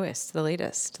the newest, the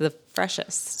latest, the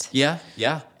freshest. Yeah.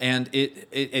 And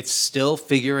it's still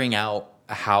figuring out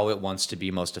how it wants to be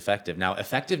most effective. Now,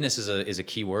 effectiveness is a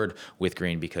key word with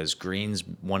green, because green's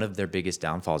one of their biggest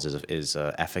downfalls is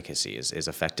efficacy, is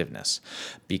effectiveness,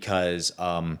 because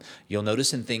you'll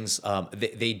notice in things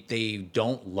they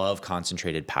don't love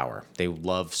concentrated power. They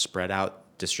love spread out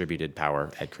distributed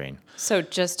power at green. So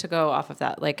just to go off of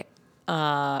that, like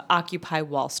Occupy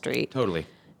Wall Street. Totally.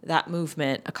 That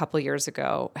movement a couple years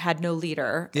ago had no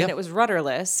leader, and it was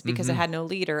rudderless because it had no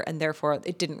leader, and therefore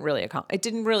it didn't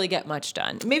really get much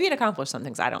done. Maybe it accomplished some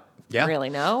things, I don't really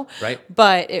know. Right.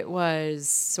 But it was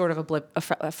sort of a blip,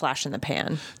 a flash in the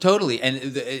pan. Totally.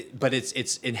 But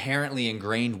it's inherently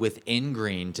ingrained within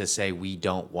green to say we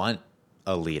don't want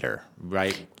a leader,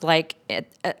 right? Like,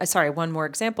 one more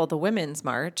example, the Women's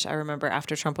March. I remember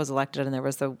after Trump was elected and there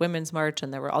was the Women's March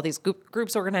and there were all these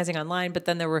groups organizing online, but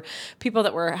then there were people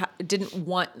that didn't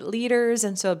want leaders.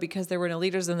 And so because there were no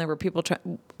leaders, then there were people,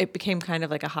 it became kind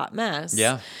of like a hot mess.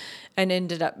 Yeah. And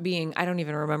ended up being, I don't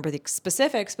even remember the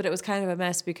specifics, but it was kind of a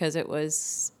mess because it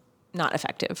was not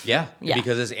effective. Yeah,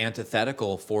 because it's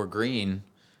antithetical for green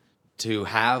to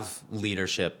have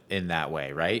leadership in that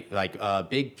way, right? Like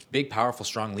big, powerful,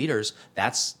 strong leaders,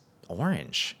 that's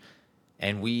orange.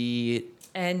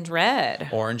 And Red.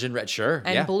 Orange and red, sure.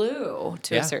 And blue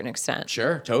to a certain extent.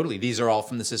 Sure, totally. These are all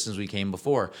from the systems we came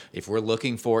before. If we're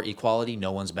looking for equality,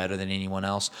 no one's better than anyone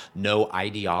else. No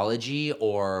ideology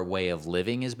or way of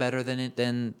living is better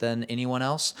than anyone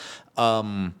else.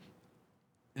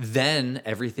 Then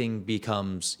everything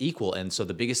becomes equal. And so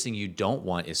the biggest thing you don't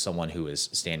want is someone who is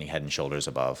standing head and shoulders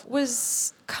above.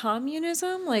 Was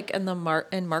communism, like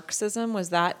in Marxism, was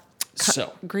that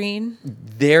green?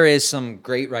 There is some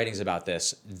great writings about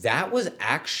this. That was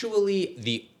actually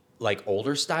the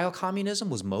older style communism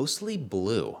was mostly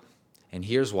blue. And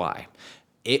here's why.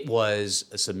 It was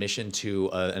a submission to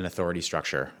an authority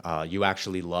structure. You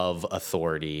actually love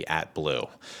authority at blue.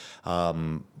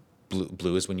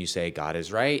 Blue is when you say God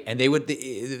is right, and they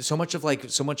would so much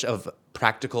of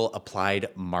practical applied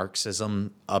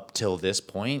Marxism up till this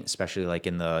point, especially like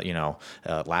in the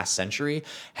last century,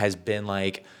 has been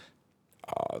like.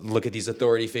 Look at these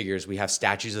authority figures. We have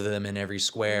statues of them in every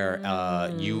square.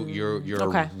 You're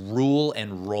rule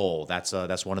and roll. That's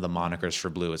one of the monikers for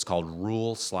blue. It's called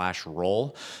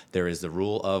rule/roll. There is the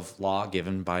rule of law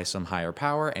given by some higher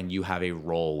power, and you have a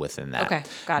role within that. Okay,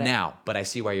 got it. Now, but I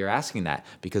see why you're asking that,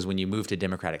 because when you move to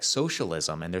democratic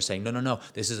socialism, and they're saying, no,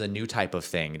 this is a new type of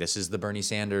thing. This is the Bernie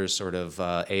Sanders sort of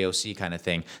AOC kind of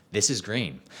thing. This is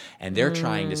green, and they're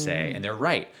trying to say, and they're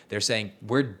right. They're saying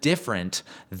we're different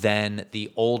than the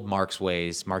old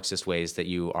Marxist ways that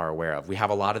you are aware of. We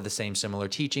have a lot of the same similar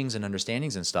teachings and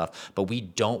understandings and stuff, but we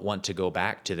don't want to go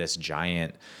back to this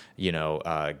giant,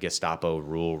 Gestapo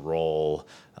rule roll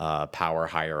power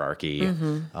hierarchy.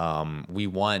 We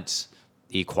want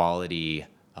equality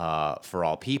for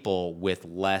all people with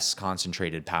less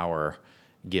concentrated power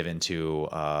given to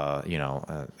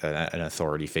an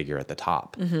authority figure at the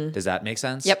top. Does that make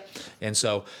sense? Yep. And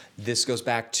so this goes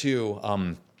back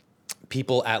to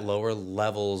people at lower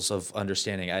levels of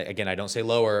understanding. I don't say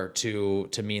lower to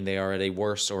mean they are at a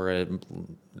worse or an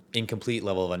incomplete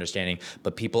level of understanding,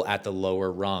 but people at the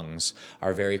lower rungs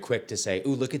are very quick to say,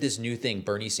 ooh, look at this new thing.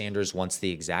 Bernie Sanders wants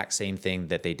the exact same thing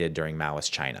that they did during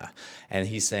Maoist China. And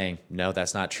he's saying, no,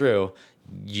 that's not true.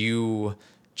 You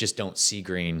just don't see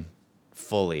green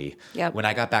fully. Yep. When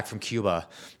I got back from Cuba,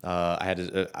 I had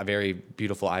a very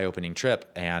beautiful, eye-opening trip,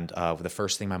 and the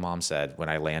first thing my mom said when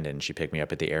I landed and she picked me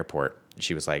up at the airport,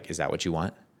 she was like, "Is that what you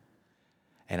want?"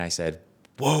 And I said,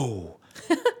 "Whoa,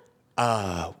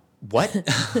 what?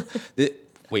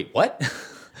 Wait, what?"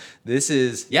 This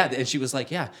is, and she was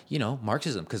like, "Yeah,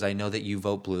 Marxism, because I know that you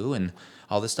vote blue and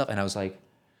all this stuff." And I was like,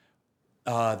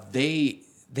 they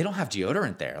don't have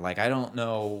deodorant there. Like, I don't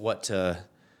know what to...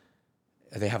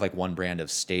 They have like one brand of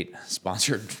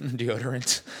state-sponsored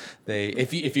deodorant.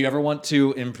 If you ever want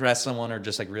to impress someone or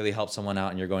just like really help someone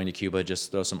out and you're going to Cuba,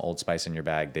 just throw some Old Spice in your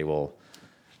bag. They will,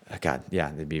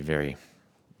 they'd be very...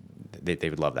 They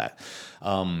would love that.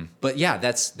 But yeah,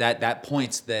 that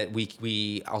points that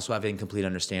we also have incomplete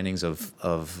understandings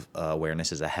of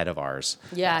awareness is ahead of ours.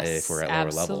 Yes, if we're at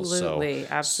lower levels.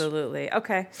 Absolutely.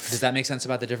 Okay. Does that make sense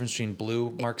about the difference between blue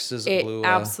Marxism? It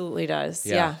absolutely does.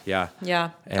 Yeah.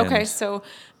 Okay. So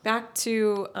back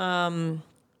to,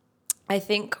 I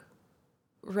think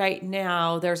right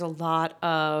now there's a lot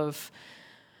of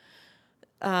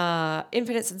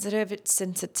infinite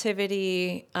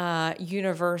sensitivity,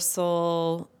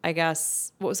 universal, I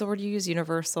guess. What was the word you used?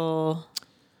 Universal.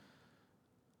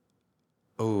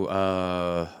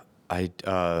 Acceptance.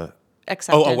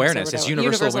 Awareness. It's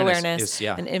universal awareness.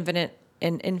 And infinite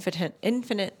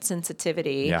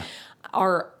sensitivity Yeah.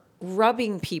 are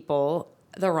rubbing people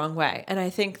the wrong way. And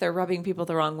I think they're rubbing people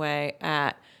the wrong way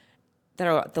that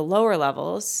are at the lower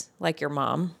levels, like your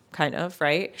mom, kind of,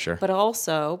 right? Sure. But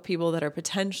also people that are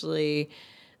potentially,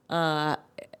 on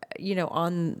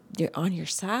your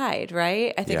side,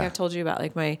 right? I think I've told you about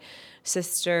like my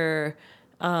sister,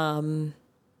 kind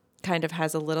of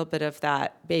has a little bit of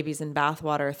that babies in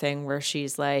bathwater thing where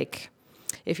she's like,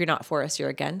 if you're not for us, you're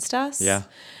against us. Yeah.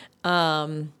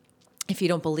 If you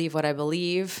don't believe what I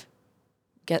believe,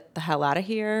 get the hell out of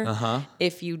here.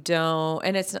 If you don't,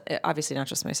 and it's obviously not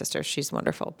just my sister, she's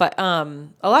wonderful, but a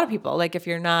lot of people, like if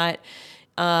you're not,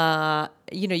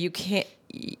 you can't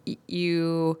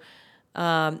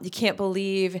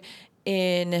believe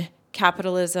in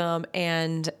capitalism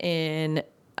and in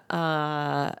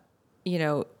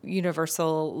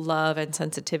universal love and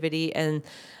sensitivity, and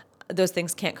those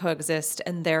things can't coexist,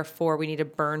 and therefore we need to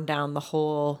burn down the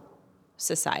whole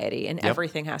society and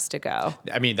everything has to go.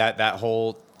 I mean, that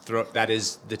whole that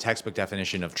is the textbook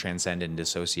definition of transcend and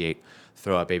dissociate.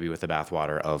 Throw out baby with the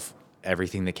bathwater of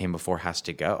everything that came before has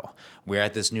to go. We're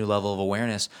at this new level of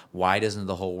awareness. Why doesn't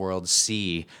the whole world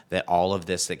see that all of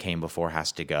this that came before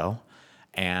has to go?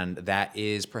 And that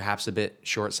is perhaps a bit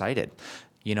short-sighted.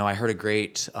 You know, I heard a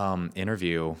great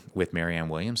interview with Marianne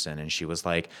Williamson, and she was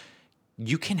like,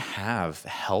 you can have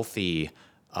healthy,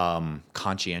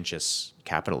 conscientious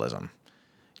capitalism.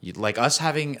 Like us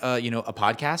having, a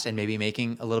podcast and maybe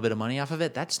making a little bit of money off of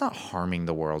it, that's not harming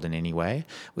the world in any way.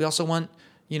 We also want,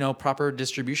 proper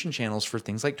distribution channels for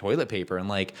things like toilet paper. And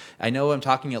like, I know I'm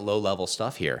talking at low-level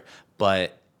stuff here,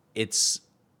 but it's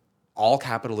all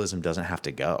capitalism doesn't have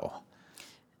to go.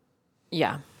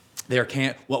 Yeah.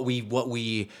 What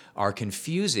we are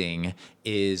confusing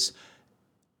is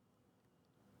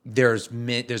there's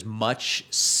much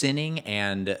sinning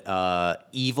and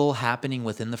evil happening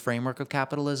within the framework of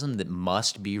capitalism that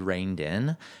must be reined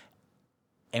in,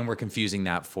 and we're confusing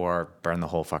that for burn the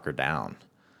whole fucker down.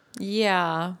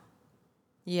 Yeah.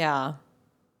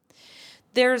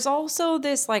 There's also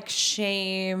this like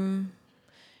shaming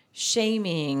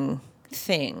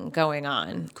thing going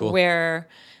on. Cool. Where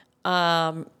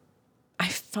I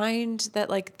find that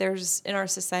like there's in our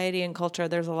society and culture,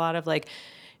 there's a lot of like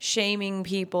shaming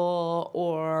people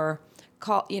or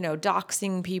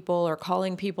doxing people or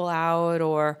calling people out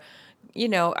or, I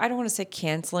don't want to say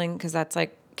canceling because that's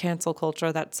like cancel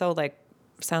culture. That's so like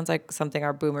sounds like something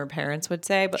our boomer parents would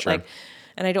say, but Sure. like,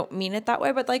 and I don't mean it that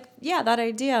way, but like, yeah, that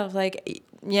idea of like,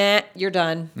 yeah, you're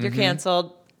done. Mm-hmm. You're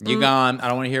canceled. You gone. I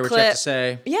don't want to hear what you have to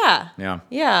say. Yeah. Yeah.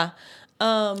 Yeah.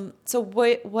 So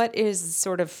what is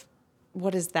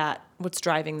that? What's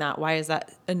driving that? Why is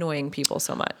that annoying people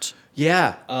so much?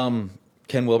 Yeah.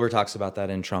 Ken Wilber talks about that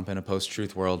in Trump in a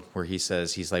Post-Truth World, where he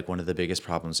says he's like, one of the biggest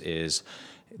problems is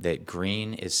that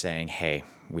Green is saying, hey,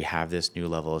 we have this new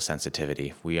level of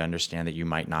sensitivity. We understand that you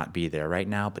might not be there right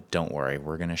now, but don't worry.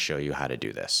 We're going to show you how to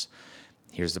do this.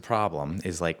 Here's the problem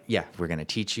is like, yeah, we're going to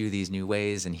teach you these new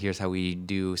ways, and here's how we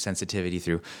do sensitivity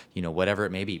through, whatever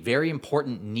it may be. Very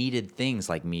important, needed things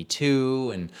like Me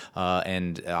Too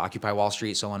and Occupy Wall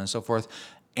Street, so on and so forth.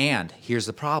 And here's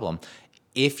the problem.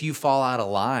 If you fall out of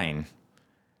line,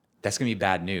 that's going to be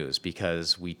bad news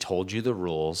because we told you the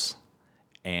rules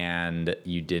and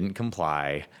you didn't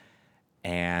comply,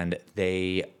 and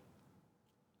they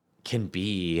can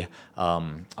be,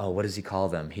 what does he call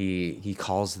them? He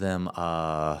calls them,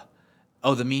 the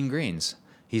mean greens.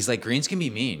 He's like, greens can be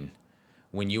mean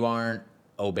when you aren't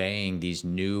obeying these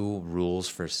new rules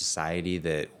for society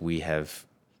that we have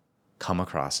come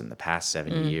across in the past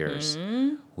 70 years.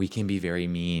 We can be very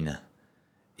mean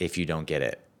if you don't get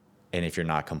it and if you're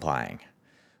not complying,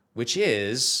 which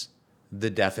is the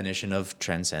definition of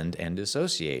transcend and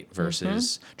dissociate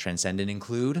versus transcend and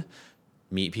include.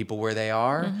 Meet people where they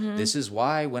are. This is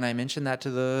why when I mentioned that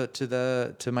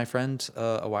to my friend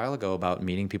a while ago about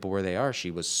meeting people where they are,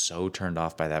 she was so turned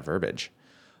off by that verbiage.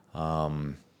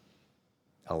 Allow,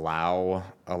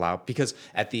 because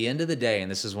at the end of the day,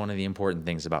 and this is one of the important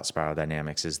things about spiral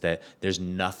dynamics, is that there's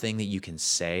nothing that you can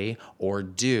say or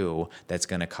do that's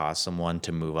going to cause someone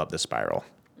to move up the spiral.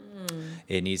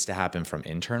 It needs to happen from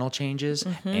internal changes,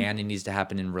 and it needs to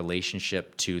happen in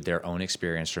relationship to their own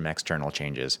experience from external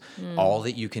changes. All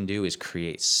that you can do is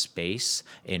create space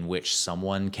in which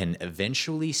someone can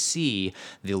eventually see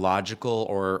the logical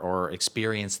or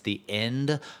experience the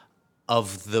end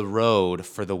of the road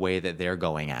for the way that they're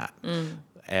going at.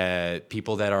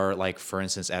 People that are like, for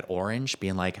instance, at Orange,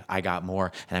 being like, I got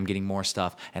more and I'm getting more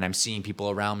stuff and I'm seeing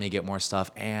people around me get more stuff,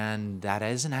 and that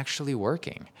isn't actually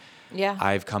working. Yeah.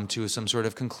 I've come to some sort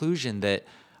of conclusion that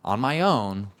on my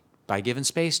own, by giving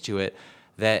space to it,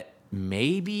 that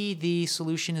maybe the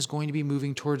solution is going to be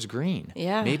moving towards green.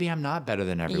 Yeah. Maybe I'm not better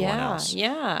than everyone else.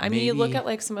 Yeah. I mean, you look at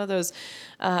like some of those,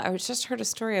 I just heard a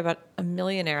story about a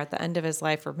millionaire at the end of his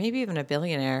life, or maybe even a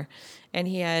billionaire. And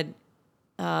he had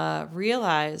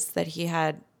realized that he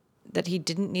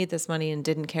didn't need this money and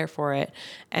didn't care for it.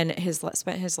 And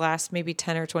spent his last maybe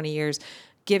 10 or 20 years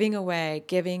giving away,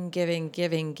 giving.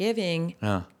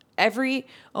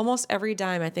 Almost every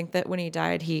dime. I think that when he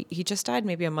died, he just died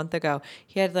maybe a month ago.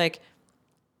 He had like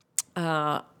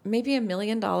maybe $1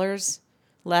 million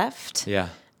left. Yeah.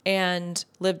 And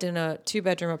lived in a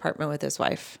 2-bedroom apartment with his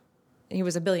wife. He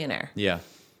was a billionaire. Yeah.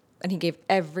 And he gave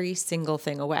every single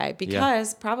thing away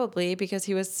probably because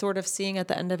he was sort of seeing at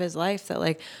the end of his life that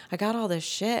like, I got all this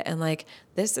shit and like,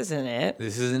 this isn't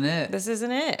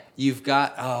it. You've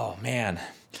got, oh man.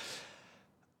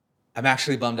 I'm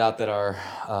actually bummed out that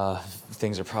our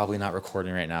things are probably not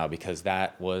recording right now because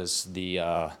that was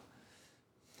they're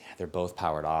both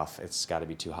powered off. It's got to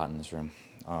be too hot in this room.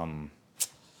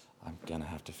 I'm gonna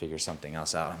have to figure something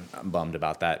else out. I'm bummed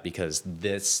about that because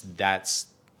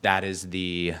that is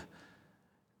the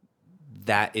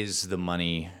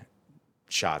money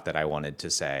shot that I wanted to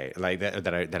say, like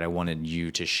that I wanted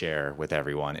you to share with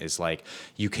everyone, is like,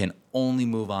 you can only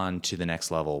move on to the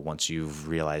next level once you've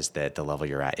realized that the level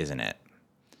you're at isn't it.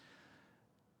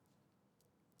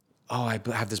 Oh, I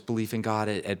have this belief in God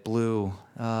at Blue.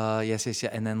 Yes.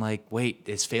 And then like, wait,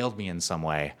 it's failed me in some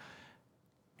way.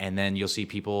 And then you'll see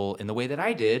people in the way that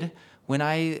I did when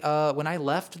I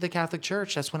left the Catholic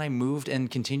Church. That's when I moved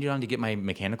and continued on to get my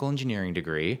mechanical engineering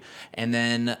degree, and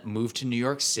then moved to New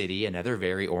York City, another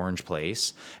very orange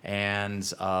place. And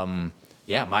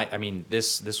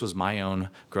this was my own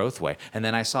growth way. And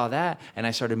then I saw that, and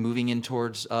I started moving in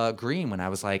towards green when I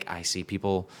was like, I see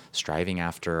people striving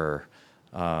after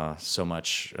so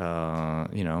much,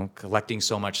 collecting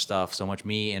so much stuff, so much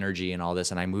me energy and all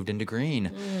this. And I moved into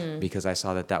green because I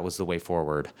saw that was the way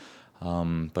forward.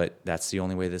 But that's the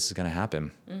only way this is going to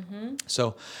happen. Mm-hmm.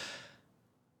 So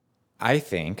I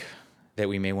think that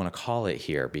we may want to call it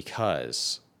here,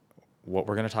 because what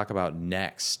we're going to talk about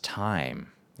next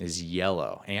time is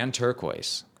yellow and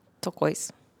turquoise.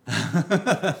 Turquoise.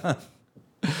 But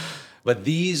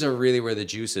these are really where the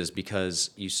juice is, because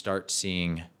you start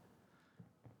seeing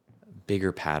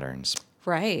bigger patterns.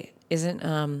 Right. Isn't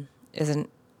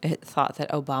it thought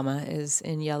that Obama is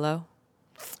in yellow?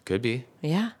 Could be.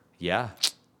 Yeah. Yeah.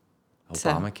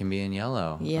 Obama can be in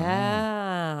yellow.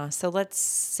 Yeah. So let's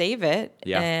save it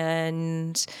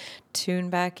and tune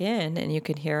back in, and you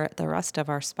can hear the rest of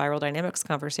our spiral dynamics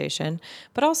conversation,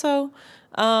 but also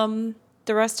the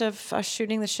rest of us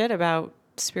shooting the shit about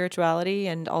spirituality,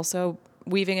 and also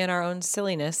weaving in our own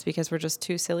silliness, because we're just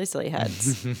two silly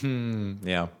heads.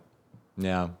 Yeah.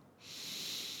 Yeah.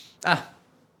 You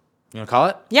want to call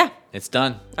it? Yeah. It's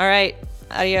done. All right.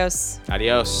 Adios.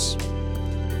 Adios.